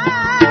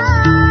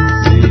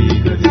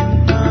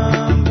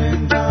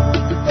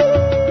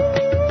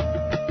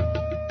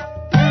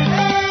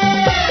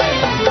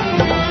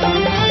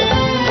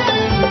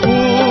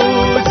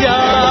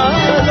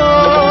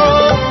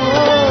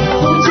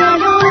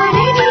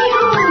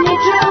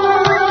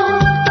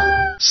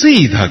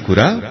 सीधा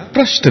कुरा,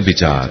 प्रश्न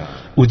विचार,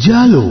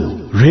 उज्यालो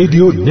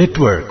रेडियो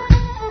नेटवर्क।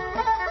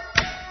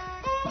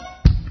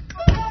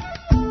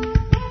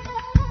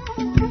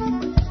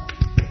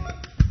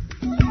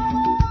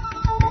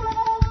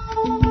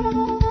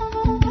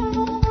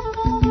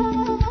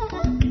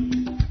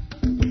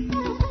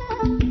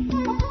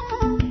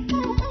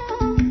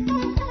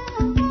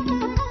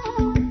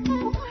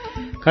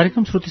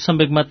 कार्यक्रम श्रुति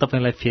सम्वेकमा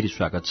तपाईंलाई फेरि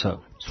स्वागत छ।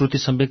 श्रुति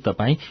सम्वेक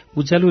तपाईं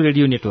उज्यालो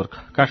रेडियो नेटवर्क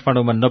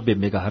काठमाडौँमा 90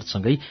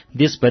 मेगाहर्जसँगै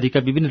देशभरिका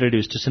विभिन्न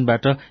रेडियो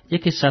स्टेशनबाट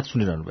एकैसाथ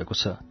सुनिरहनु भएको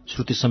छ।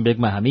 श्रुति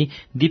सम्वेकमा हामी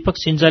दीपक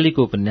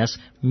सिंजालीको उपन्यास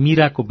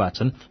मीराको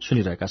वाचन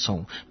सुनिरहेका छौं।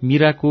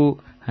 मीराको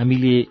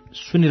हामीले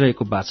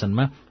सुनिरहेको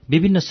वाचनमा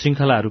विभिन्न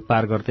श्रृंखलाहरू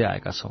पार गर्दै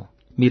आएका छौं।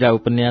 मीरा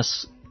उपन्यास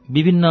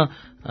विभिन्न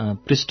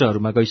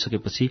पृष्ठहरूमा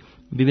गइसकेपछि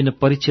विभिन्न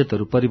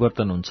परिच्छेदहरू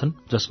परिवर्तन हुन्छन्,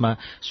 जसमा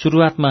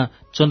शुरूआतमा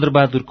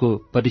चन्द्रबहादुरको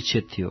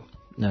परिच्छेद थियो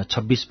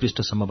 26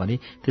 पृष्ठसम्म भने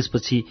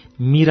त्यसपछि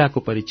मीराको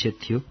परिच्छेद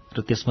थियो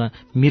र त्यसमा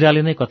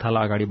मीराले नै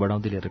कथालाई अगाडि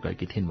बढाउँदै लिएर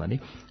गएकी थिइन् भने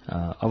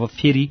अब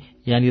फेरि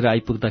यहाँनिर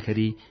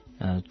आइपुग्दाखेरि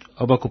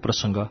अबको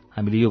प्रसंग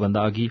हामीले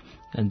योभन्दा अघि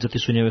जति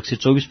सुन्यौं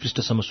 124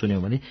 पृष्ठसम्म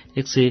सुन्यौं भने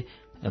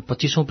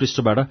 125औं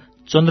पृष्ठबाट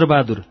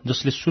चन्द्रबहादुर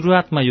जसले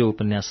शुरूआतमा यो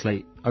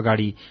उपन्यासलाई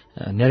अगाडि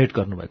न्यारेट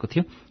गर्नुभएको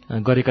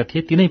थियो गरेका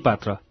थिए तीनै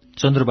पात्र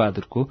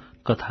चन्द्रबहादुरको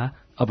कथा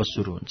अब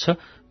शुरू हुन्छ।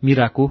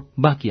 मीराको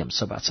बाँकी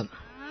अंश वाचन।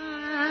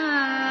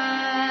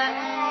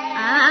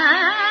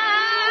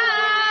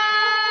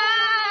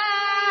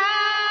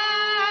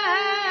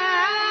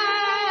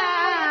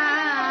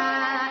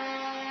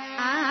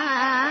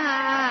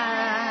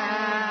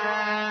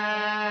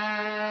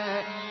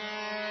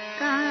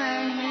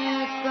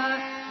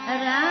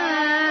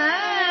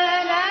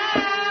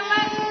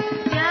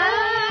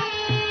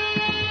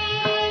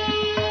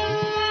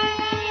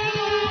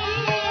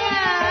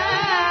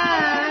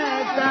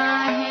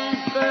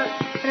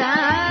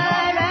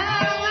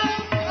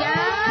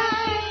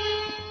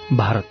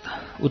 भारत,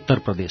 उत्तर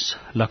प्रदेश,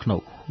 लखनऊ,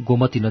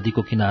 गोमती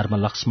नदीको किनारमा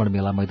लक्ष्मण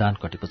मेला मैदान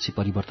कटेपछि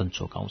परिवर्तन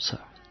चोक आउँछ।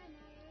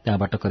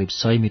 त्यहाँबाट करिब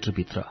 100 मिटर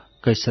भित्र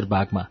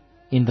कैसरबागमा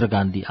इन्द्र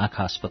गान्धी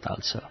आँखा अस्पताल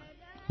छ।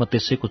 म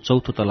त्यसैको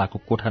चौथो तलाको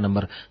कोठा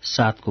नम्बर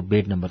 7 को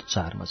बेड नम्बर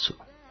 4 मा छु।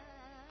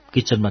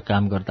 किचनमा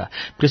काम गर्दा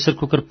प्रेसर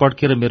कुकर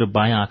पड्केर मेरो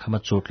बायाँ आँखामा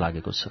चोट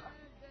लागेको छ।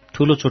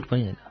 ठूलो चोट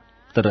पनि होइन,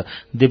 तर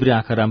देब्रे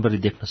आँखा राम्ररी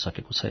देख्न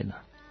सकेको छैन।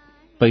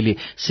 पहिले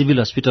सिभिल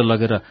अस्पताल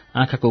लगेर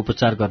आँखाको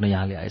उपचार गर्न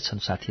यहाँले आएछन्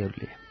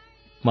साथीहरूले।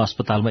 म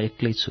अस्पतालमा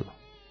एक्लै छु,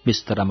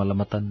 बिस्तरामा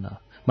लमतन्न,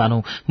 मानौ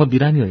म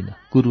बिरामी होइन,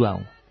 गुरु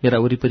आउँ। मेरा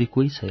वरिपरि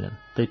कोही छैनन्,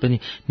 तैपनि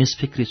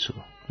निष्फिक्री छु।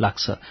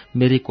 लाग्छ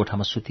मेरै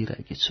कोठामा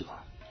सुतिरहेकी छु।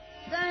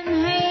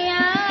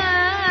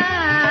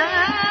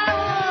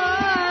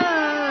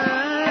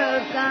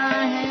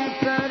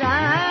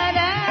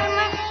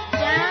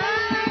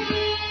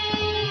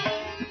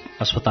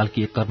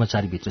 अस्पतालकी एक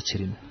कर्मचारी भित्र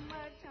छिरिन्।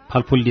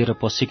 फलफूल लिएर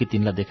पसेकी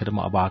तिनलाई देखेर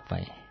म अवाक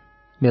भएँ।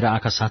 मेरा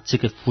आँखा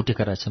साँच्चीकै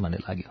फुटेका रहेछन्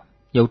भन्ने लाग्यो।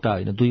 एउटा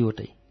होइन,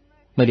 दुईवटै।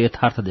 मैले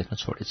यथार्थ देख्न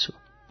छोडेछु।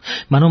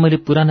 मानौ मैले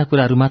पुराना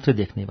कुराहरू मात्रै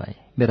देख्ने भएँ।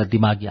 मेरा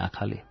दिमागी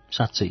आँखाले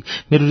साँच्चै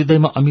मेरो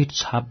हृदयमा अमिट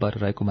छाप भएर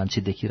रहेको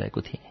मान्छे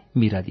देखिरहेको थिएँ,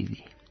 मीरा दिदी।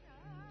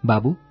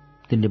 बाबु,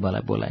 तिनले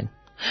मलाई बोलाइन्।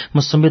 म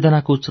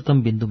संवेदनाको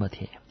उच्चतम बिन्दुमा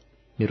थिएँ।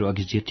 मेरो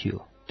अघि जे थियो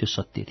त्यो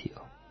सत्य थियो।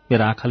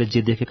 मेरा आँखाले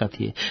जे देखेका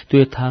थिए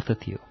त्यो यथार्थ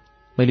थियो।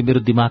 मैले मेरो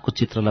दिमागको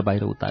चित्रलाई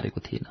बाहिर उतारेको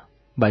थिएन,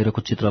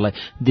 बाहिरको चित्रलाई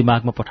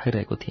दिमागमा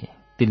पठाइरहेको थिएँ।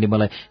 तिनले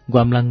मलाई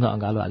ग्वाम्लाङ्ग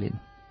अँगालो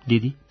हालिन्।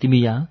 दिदी, तिमी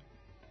यहाँ?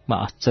 म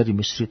आश्चर्य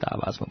मिश्रित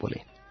आवाजमा बोले।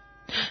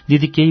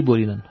 दिदी केही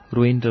बोलिनन्,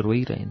 रोइन् र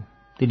रोइरहन्।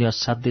 तिनी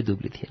असाध्यै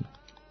दुब्ली थिइन्।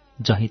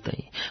 जहीँ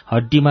तहीँ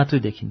हड्डी मात्रै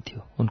देखिन्थ्यो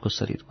उनको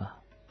शरीरमा।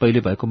 पहिले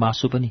भएको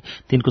मासु पनि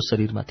तिनको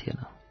शरीरमा थिएन।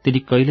 तिनी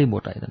कहिल्यै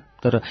मोटाएनन्,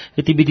 तर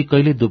यतिविधि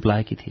कहिल्यै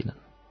दुब्लाएकी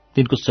थिएनन्।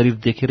 तिनको शरीर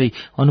देखेरै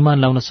अनुमान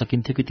लाउन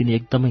सकिन्थ्यो कि तिनी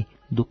एकदमै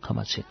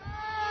दुःखमा छिन्।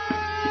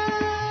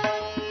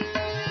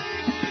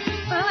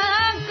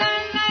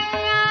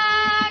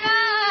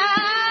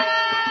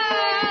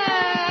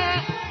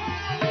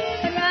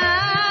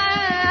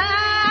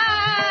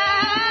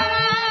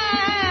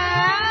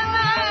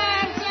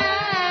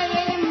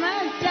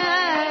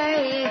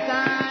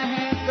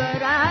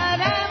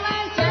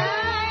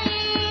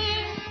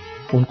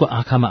 उनको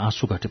आँखामा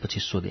आँसु घटेपछि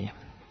सोधे,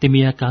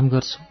 तिमी यहाँ काम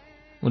गर्छौ?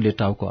 उनले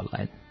टाउको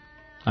हल्लाइन्।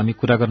 हामी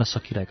कुरा गर्न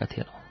सकिरहेका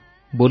थिएनौँ।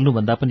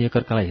 बोल्नुभन्दा पनि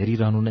एकअर्कालाई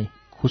हेरिरहनु नै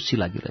खुसी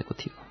लागिरहेको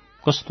थियो।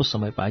 कस्तो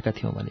समय पाएका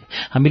थियौं भने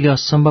हामीले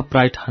असम्भव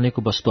प्राय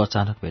ठानेको वस्तु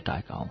अचानक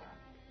भेटाएका हौं।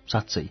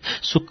 साँच्चै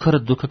सुख र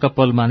दुःखका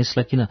पल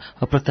मानिसलाई किन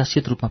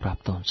अप्रत्याशित रूपमा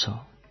प्राप्त हुन्छ।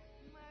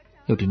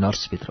 एउटी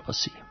नर्स भित्र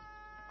बसी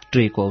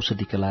ट्रेको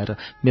औषधि केलाएर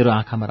मेरो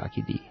आँखामा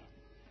राखिदिए।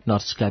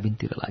 नर्स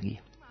क्याबिनतिर लागि।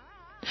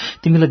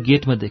 तिमीलाई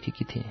गेटमा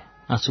देखेकी थिएँ,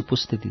 आँसु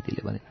पुस्दै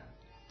दिदीले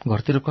भनिन्।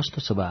 घरतिर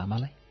कस्तो छ बा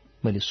आमालाई?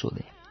 मैले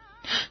सोधेँ।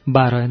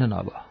 बा रहेनन्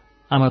अब,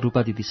 आमा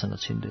रूपा दिदीसँग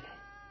छिन्रे।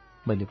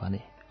 मैले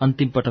भने,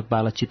 अन्तिम पटक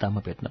बालाई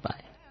चितामा भेट्न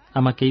पाएँ।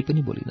 आमा केही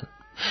पनि बोलिनन्,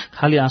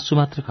 खाली आँसु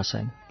मात्र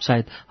खसाइन्।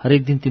 सायद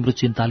हरेक दिन तिम्रो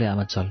चिन्ताले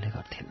आमा जल्ने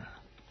गर्थिन्।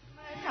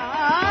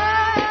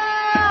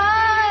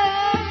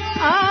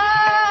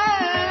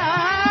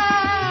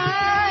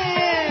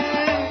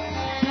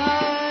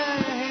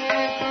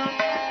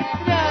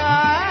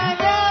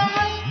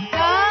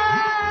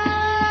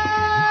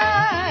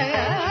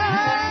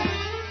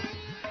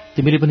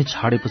 तिमीले पनि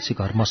छाडेपछि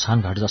घर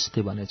मसान घाट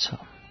जस्तै बनेछ।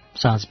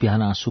 साँझ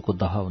बिहान आँसुको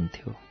दह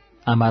हुन्थ्यो।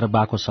 आमा र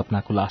बाको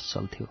सपनाको लास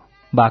चल्थ्यो।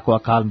 बाको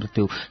अकाल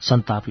मृत्यु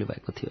सन्तापले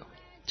भएको थियो।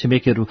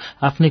 छिमेकीहरू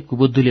आफ्नै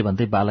कुबुद्धुले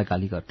भन्दै बाला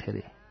गाली गर्थे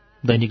अरे।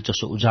 दैनिक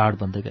जसो उजाड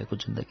बन्दै गएको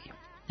जिन्दगी।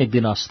 एक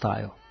दिन अवस्था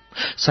आयो,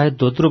 सायद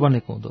दोद्रो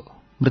बनेको हुँदो।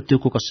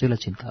 मृत्युको कसैलाई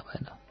चिन्ता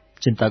भएन।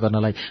 चिन्ता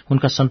गर्नलाई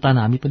उनका सन्तान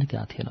हामी पनि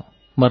त्यहाँ थिएनौं।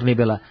 मर्ने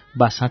बेला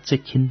बा साँच्चै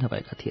खिन्न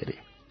भएका थिए रे।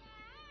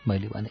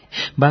 मैले भने,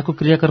 बाको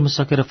क्रियाकर्म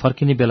सकेर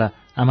फर्किने बेला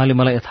आमाले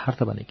मलाई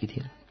यथार्थ भनेकी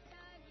थिइन्।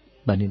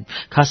 भनिन्,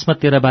 खासमा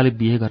तेरा बाले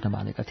बिहे गर्न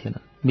मानेका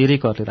थिएनन्, मेरै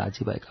करले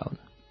राजी भएका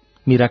हुन्।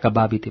 मीराका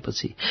बा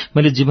बितेपछि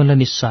मैले जीवनलाई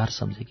निस्सार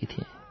सम्झेकी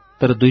थिएँ,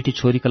 तर दुईटी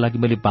छोरीका लागि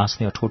मैले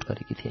बाँच्ने अठोट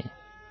गरेकी थिएँ।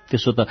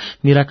 त्यसो त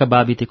मीराका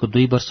बा बितेको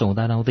 2 वर्ष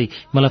हुँदा नहुँदै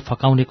मलाई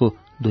फकाउनेको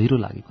धुइरो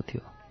लागेको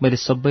थियो। मैले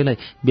सबैलाई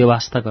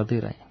व्यवस्था गर्दै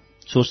रहेँ।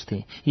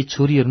 सोच्थेँ, यी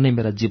छोरीहरू नै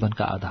मेरा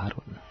जीवनका आधार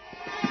हुन्।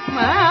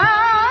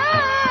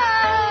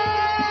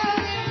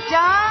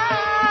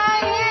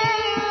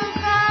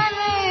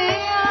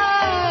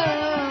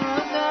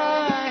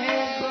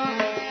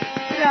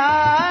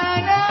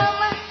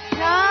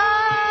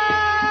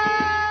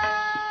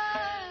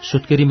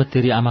 सुत्केरीमा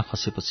तेरी आमा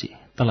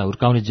खसेपछि तँलाई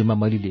हुर्काउने जिम्मा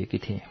मैले लिएकी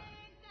थिएँ।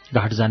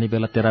 घाट जाने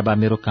बेला तेरा बा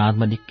मेरो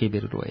काँधमा निकै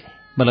बेर रोए।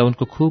 मलाई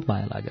उनको खुब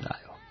माया लागेर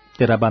आयो।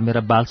 तेरा बा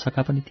मेरा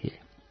बालसखा पनि थिए।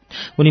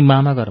 उनी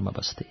मामा घरमा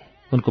बस्थे।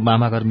 उनको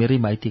मामा घर मेरै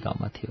माइती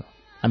गाउँमा थियो।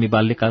 हामी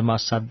बाल्यकालमा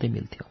असाध्यै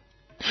मिल्थ्यौं।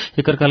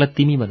 एकअर्कालाई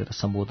तिमी भनेर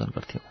सम्बोधन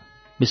गर्थ्यौं।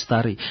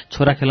 बिस्तारै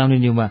छोरा खेलाउने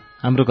न्युमा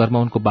हाम्रो घरमा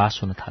उनको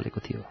बास हुन थालेको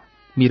थियो।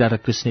 मीरा र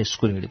कृष्ण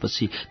स्कुल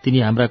हिँडेपछि तिनी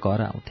हाम्रा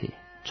घर आउँथे।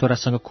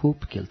 छोरासँग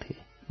खुब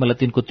खेल्थे। मलाई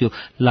तिनको त्यो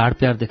लाड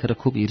प्यार देखेर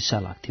खुब ईर्ष्या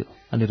लाग्थ्यो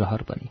अनि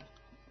रहर पनि।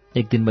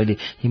 एक दिन मैले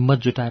हिम्मत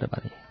जुटाएर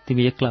भने,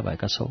 तिमी एक्ला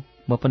भएका छौ,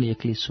 म पनि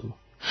एक्लै छु।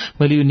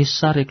 मैले यो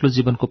निस्सार एक्लो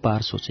जीवनको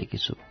पार सोचेकी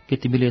छु। के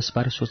तिमीले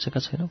यसबारे सोचेका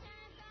छैनौ?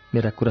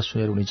 मेरा कुरा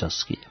सुनेर उनी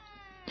झस्किए।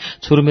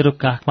 छोरो मेरो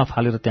काखमा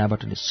फालेर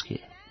त्यहाँबाट निस्किए।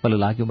 मलाई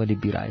लाग्यो मैले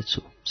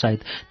बिराएछु। सायद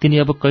तिनी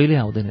अब कहिले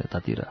आउँदैन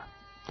यतातिर।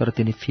 तर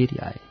तिनी फेरि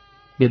आए।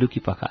 बेलुकी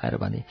पकाएर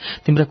भने,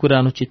 तिम्रा कुरा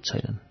अनुचित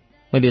छैनन्।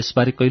 मैले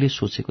यसबारे कहिल्यै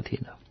सोचेको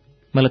थिइनँ।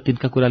 मलाई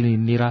तिनका कुराले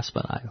निराश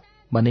बनायो।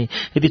 भने,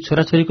 यदि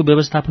छोराछोरीको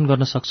व्यवस्थापन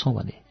गर्न सक्छौं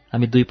भने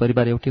हामी 2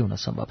 परिवार एउटै हुन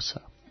सम्भव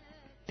छ।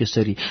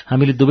 त्यसरी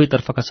हामीले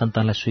दुवैतर्फका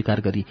सन्तानलाई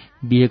स्वीकार गरी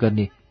बिहे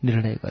गर्ने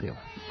निर्णय गर्यौं।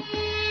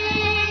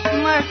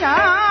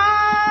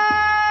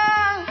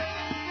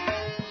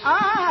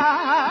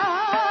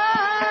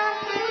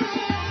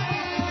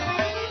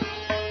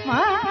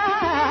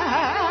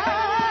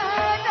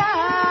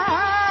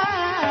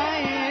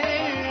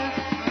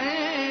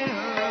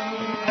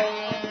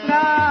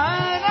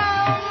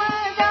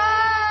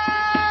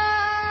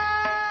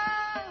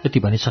 यति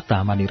भनिसक्दा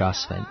आमा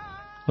निराश भइन्।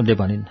 उनले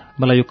भनिन्,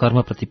 मलाई यो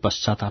कर्मप्रति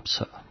पश्चाताप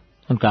छ।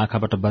 उनका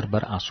आँखाबाट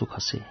बरबर आँसु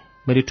खसे।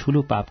 मैले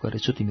ठूलो पाप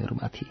गरेछु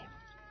तिमीहरूमाथि।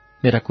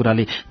 मेरा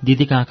कुराले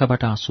दिदीका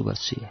आँखाबाट आँसु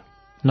बर्सिए।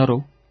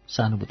 नरौ,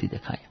 सहानुभूति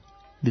देखाए।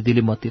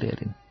 दिदीले मतिर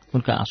हेरिन्।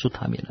 उनका आँसु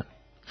थामिएनन्।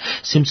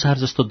 सिमसार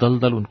जस्तो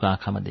दलदल उनको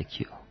आँखामा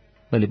देखियो।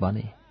 मैले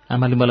भने,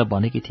 आमाले मलाई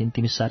भनेकी थिइन्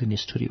तिमी साह्रै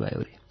निष्ठुरी भयो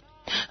रे।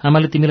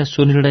 आमाले तिमीलाई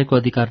स्वनिर्णयको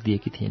अधिकार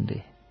दिएकी थिइन्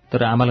रे।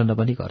 तर आमालाई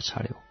नभनी घर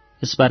छाड्यौ।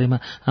 यसबारेमा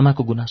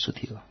आमाको गुनासो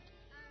थियो।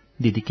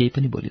 दिदी केही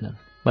पनि बोलिनन्।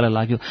 मलाई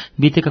लाग्यो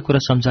बितेका कुरा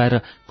सम्झाएर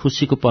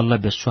खुसीको पल्ला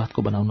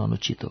बेस्वादको बनाउन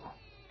अनुचित हो।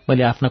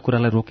 मैले आफ्ना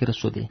कुरालाई रोकेर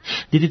सोधेँ,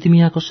 दिदी तिमी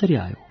यहाँ कसरी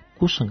आयो?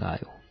 कोसँग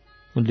आयो?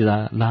 उनले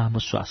लामो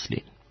श्वास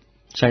लिइन्।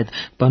 सायद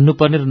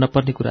भन्नुपर्ने र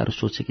नपर्ने कुराहरू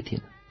सोचेकी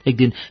थिइन्। एक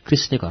दिन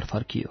कृष्ण घर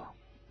फर्कियो।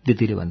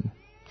 दिदीले भनिन्,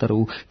 तर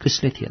ऊ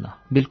कृष्ण थिएन,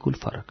 बिल्कुल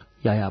फरक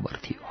यायावर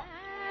थियो।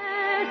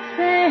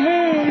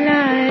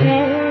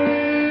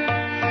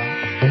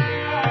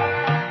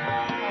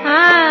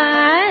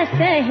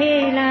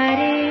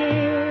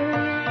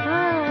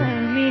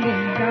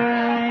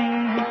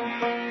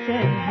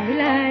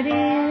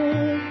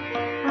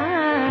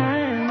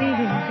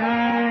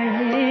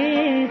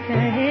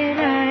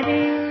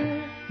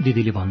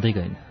 दिदीले भन्दै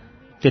गइन्,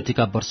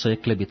 त्यतिका वर्ष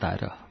एक्लै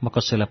बिताएर म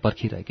कसैलाई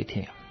पर्खिरहेकी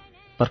थिएँ।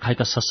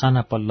 पर्खाइका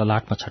ससाना पल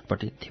ललाटमा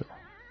छटपटिन्थ्यो।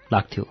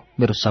 लाग्थ्यो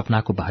मेरो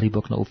सपनाको भारी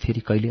बोक्न ऊ फेरि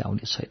कहिले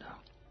आउने छैन।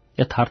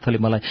 यथार्थले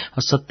मलाई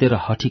असत्य र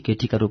हठी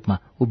केटीका रूपमा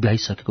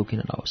उभ्याइसकेको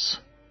किन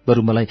नहोस्?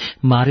 बरु मलाई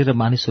मारेर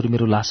मानिसहरू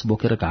मेरो लास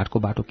बोकेर घाटको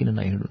बाटो किन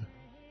नहिँडुन्?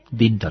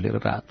 दिन ढलेर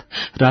रात,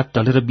 रात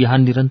ढलेर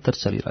बिहान निरन्तर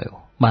चलिरह्यो।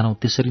 मानौ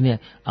त्यसरी नै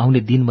आउने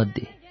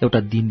दिनमध्ये एउटा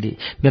दिनले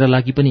मेरा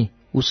लागि पनि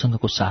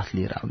उसँगको साथ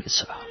लिएर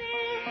आउनेछ।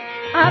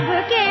 अब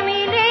के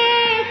मिले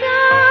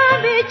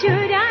सब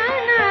चुरा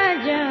न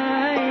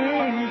जाए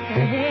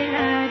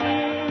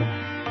सहेलारी,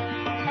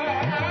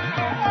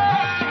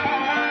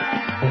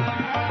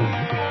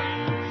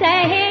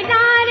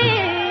 सहेलारी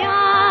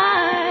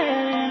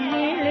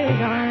मिल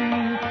गए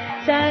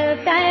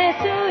सब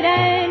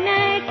सुरन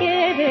के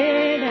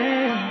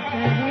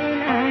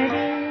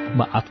सहेलारी। म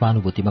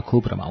आत्मानुभूतिमा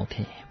खुब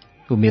रमाउँथे।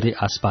 ऊ मेरै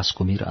आसपास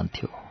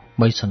घुमिरहन्थ्यो।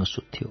 मैसँग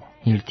सुत्थ्यो,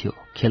 हिँड्थ्यो,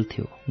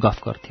 खेल्थ्यो,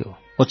 गफ गर्थ्यो।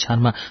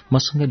 ओछ्यानमा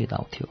मसँगै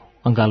निदाउँथ्यो,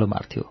 अङ्गालो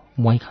मार्थ्यो,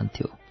 मुहाई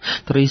खान्थ्यो।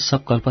 तर यी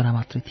सब कल्पना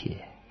मात्रै थिए।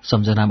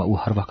 सम्झनामा ऊ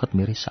हर वखत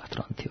मेरै साथ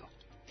रहन्थ्यो।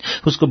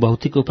 उसको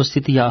भौतिक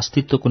उपस्थिति या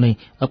अस्तित्व कुनै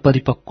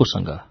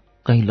अपरिपक्वसँग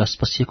कहीँ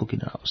लसपसिएको किन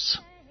नहोस्।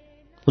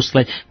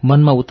 उसलाई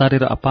मनमा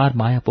उतारेर अपार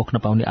माया पोख्न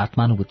पाउने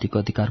आत्मानुभूतिको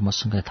अधिकार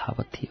मसँग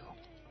यथावत थियो।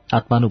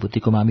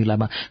 आत्मानुभूतिको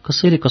मामिलामा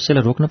कसैले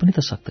कसैलाई रोक्न पनि त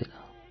सक्दैन।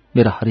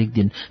 मेरा हरेक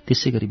दिन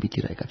त्यसै गरी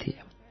बितिरहेका थिए।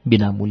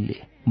 बिना मूल्य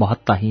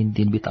महत्ताहीन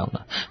दिन बिताउन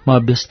म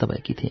अभ्यस्त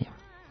भएकी थिएँ।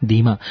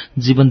 धीमा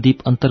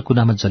जीवनदीप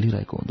अन्तरकुनामा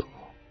जलिरहेको हुँदो,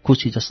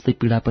 खुसी जस्तै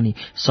पीडा पनि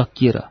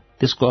सकिएर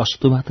त्यसको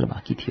अस्तु मात्र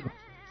बाँकी थियो।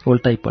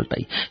 उल्टाइ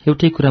पल्टाइ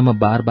एउटै कुरामा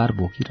बार बार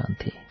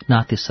भोगिरहन्थे।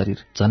 नाते शरीर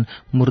झन्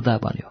मुर्दा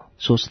बन्यो।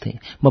 सोच्थे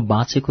म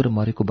बाँचेको र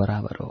मरेको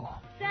बराबर हो।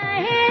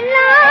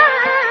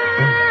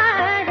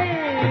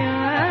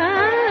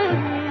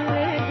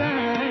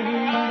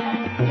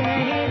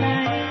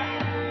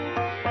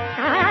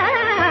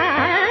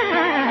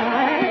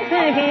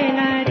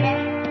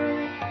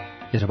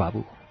 हेर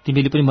बाबु,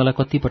 तिमीले पनि मलाई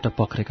कतिपटक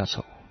पक्रेका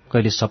छौ।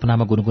 कहिले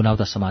सपनामा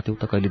गुनगुनाउँदा समात्यौ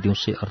त कहिले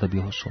दिउँसै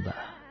अर्धबेहोस हुँदा,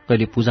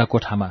 कहिले पूजा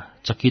कोठामा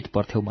चकित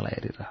पर्थ्यौ मलाई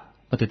हेरेर।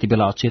 म त्यति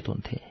बेला अचेत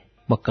हुन्थे।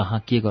 म कहाँ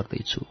के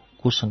गर्दैछु,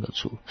 कोसँग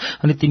छु,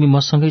 अनि तिमी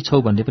मसँगै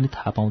छौ भन्ने पनि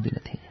थाहा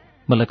पाउँदिनथे।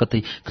 मलाई कतै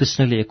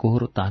कृष्णले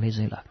एकहोरो ताने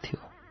झैँ लाग्थ्यो।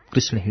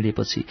 कृष्ण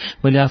हिँडेपछि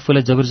मैले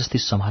आफूलाई जबरजस्ती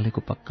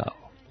सम्हालेको पक्का हो।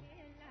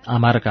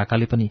 आमा र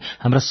काकाले पनि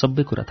हाम्रा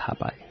सबै कुरा थाहा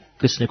पाए।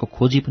 कृष्णको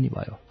खोजी पनि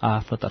भयो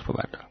आफ्नो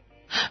तर्फबाट।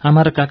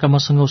 आमा र काका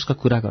मसँग उसका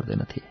कुरा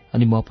गर्दैनथे,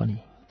 अनि म पनि।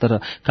 तर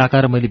काका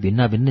र मैले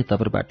भिन्ना भिन्नै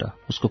तवरबाट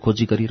उसको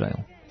खोजी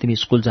गरिरह्यौं। तिमी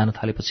स्कुल जान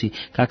थालेपछि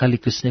काकाले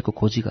कृष्णको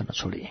खोजी गर्न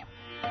छोडे।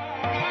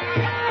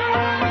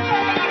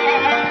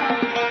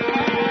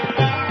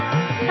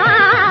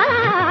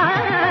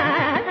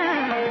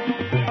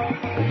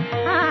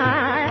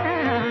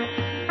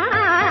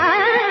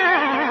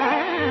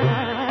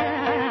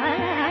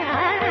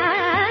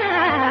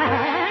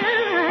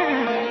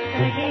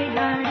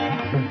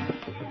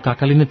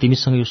 काकाले नै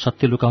तिमीसँग यो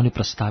सत्य लुकाउने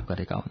प्रस्ताव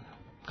गरेका हुन्।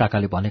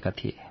 काकाले भनेका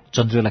थिए,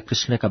 चन्द्रलाई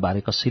कृष्णका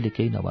बारे कसैले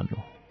केही नभन्नु।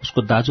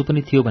 उसको दाजु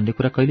पनि थियो भन्ने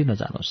कुरा कहिले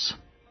नजानोस्।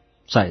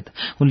 सायद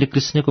उनले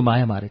कृष्णको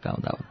माया मारेका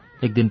हुँदा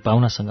हुन्। एक दिन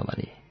पाहुनासँग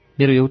भने,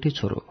 मेरो एउटै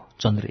छोरो हो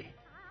चन्द्रे।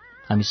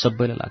 हामी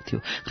सबैलाई लाग्थ्यो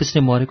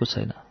कृष्ण मरेको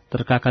छैन,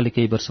 तर काकाले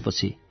केही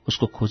वर्षपछि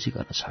उसको खोजी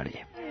गर्न छाडे।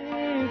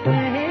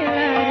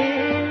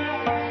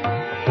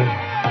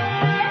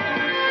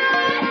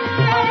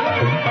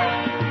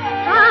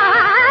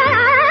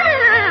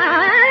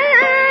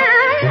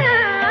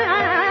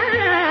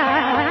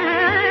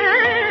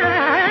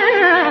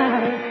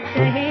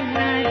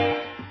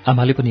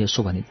 आमाले पनि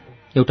यसो भनिन्,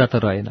 एउटा त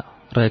रहेन,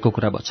 रहेको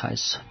कुरा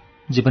बचाएस्,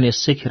 जीवन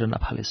यसै खेर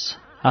नफालेस्,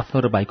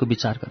 आफ्नो र भाइको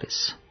विचार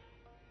गरेस्।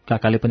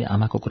 काकाले पनि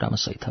आमाको कुरामा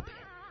सही थपे।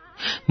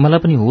 मलाई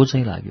पनि हो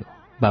झैँ लाग्यो।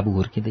 बाबु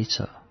हुर्किँदैछ,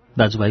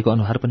 दाजुभाइको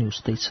अनुहार पनि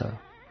उस्तै छ।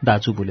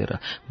 दाजु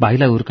बोलेर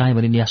भाइलाई हुर्काएँ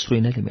भने न्यास्रो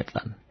यिनैले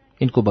मेट्लान्।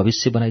 यिनको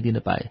भविष्य बनाइदिन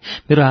पाए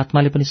मेरो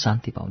आत्माले पनि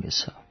शान्ति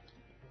पाउनेछ।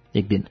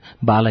 एक दिन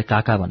बालाई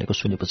काका भनेको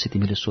सुनेपछि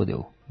तिमीले सोध्यौ,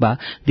 बा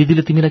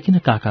दिदीले तिमीलाई किन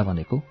काका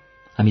भनेको?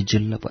 हामी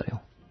जिल्ल पर्यौं।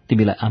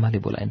 तिमीलाई आमाले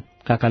बोलाइन्।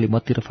 काकाले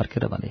मतिर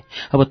फर्केर भने,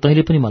 अब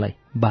तैँले पनि मलाई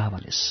बा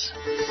भनेस्।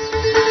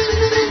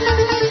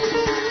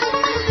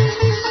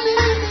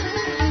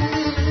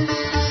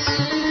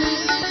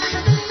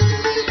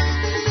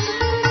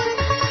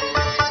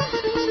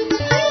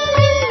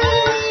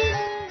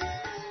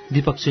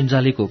 दीपक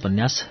सिन्जालीको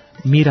उपन्यास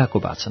मीराको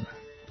वाचन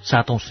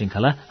 7औं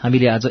श्रृङ्खला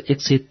हामीले आज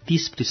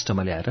 130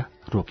 पृष्ठमा ल्याएर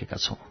रोकेका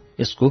छौं।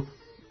 यसको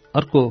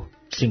अर्को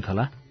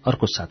श्रृङ्खला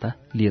अर्को साता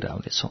लिएर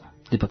आउनेछौं।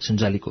 दीपक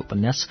सिन्जालीको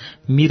उपन्यास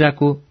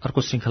मीराको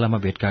अर्को श्रृङ्खलामा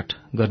भेटघाट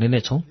गर्ने नै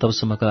छौं।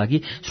 तबसम्मका लागि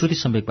श्रुति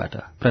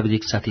सम्वेकबाट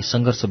प्राविधिक साथी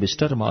संघर्ष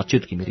विष्ट र म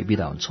अच्युत घिमिरे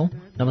बिदा हुन्छौं।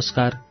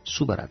 नमस्कार,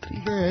 शुभरात्रि।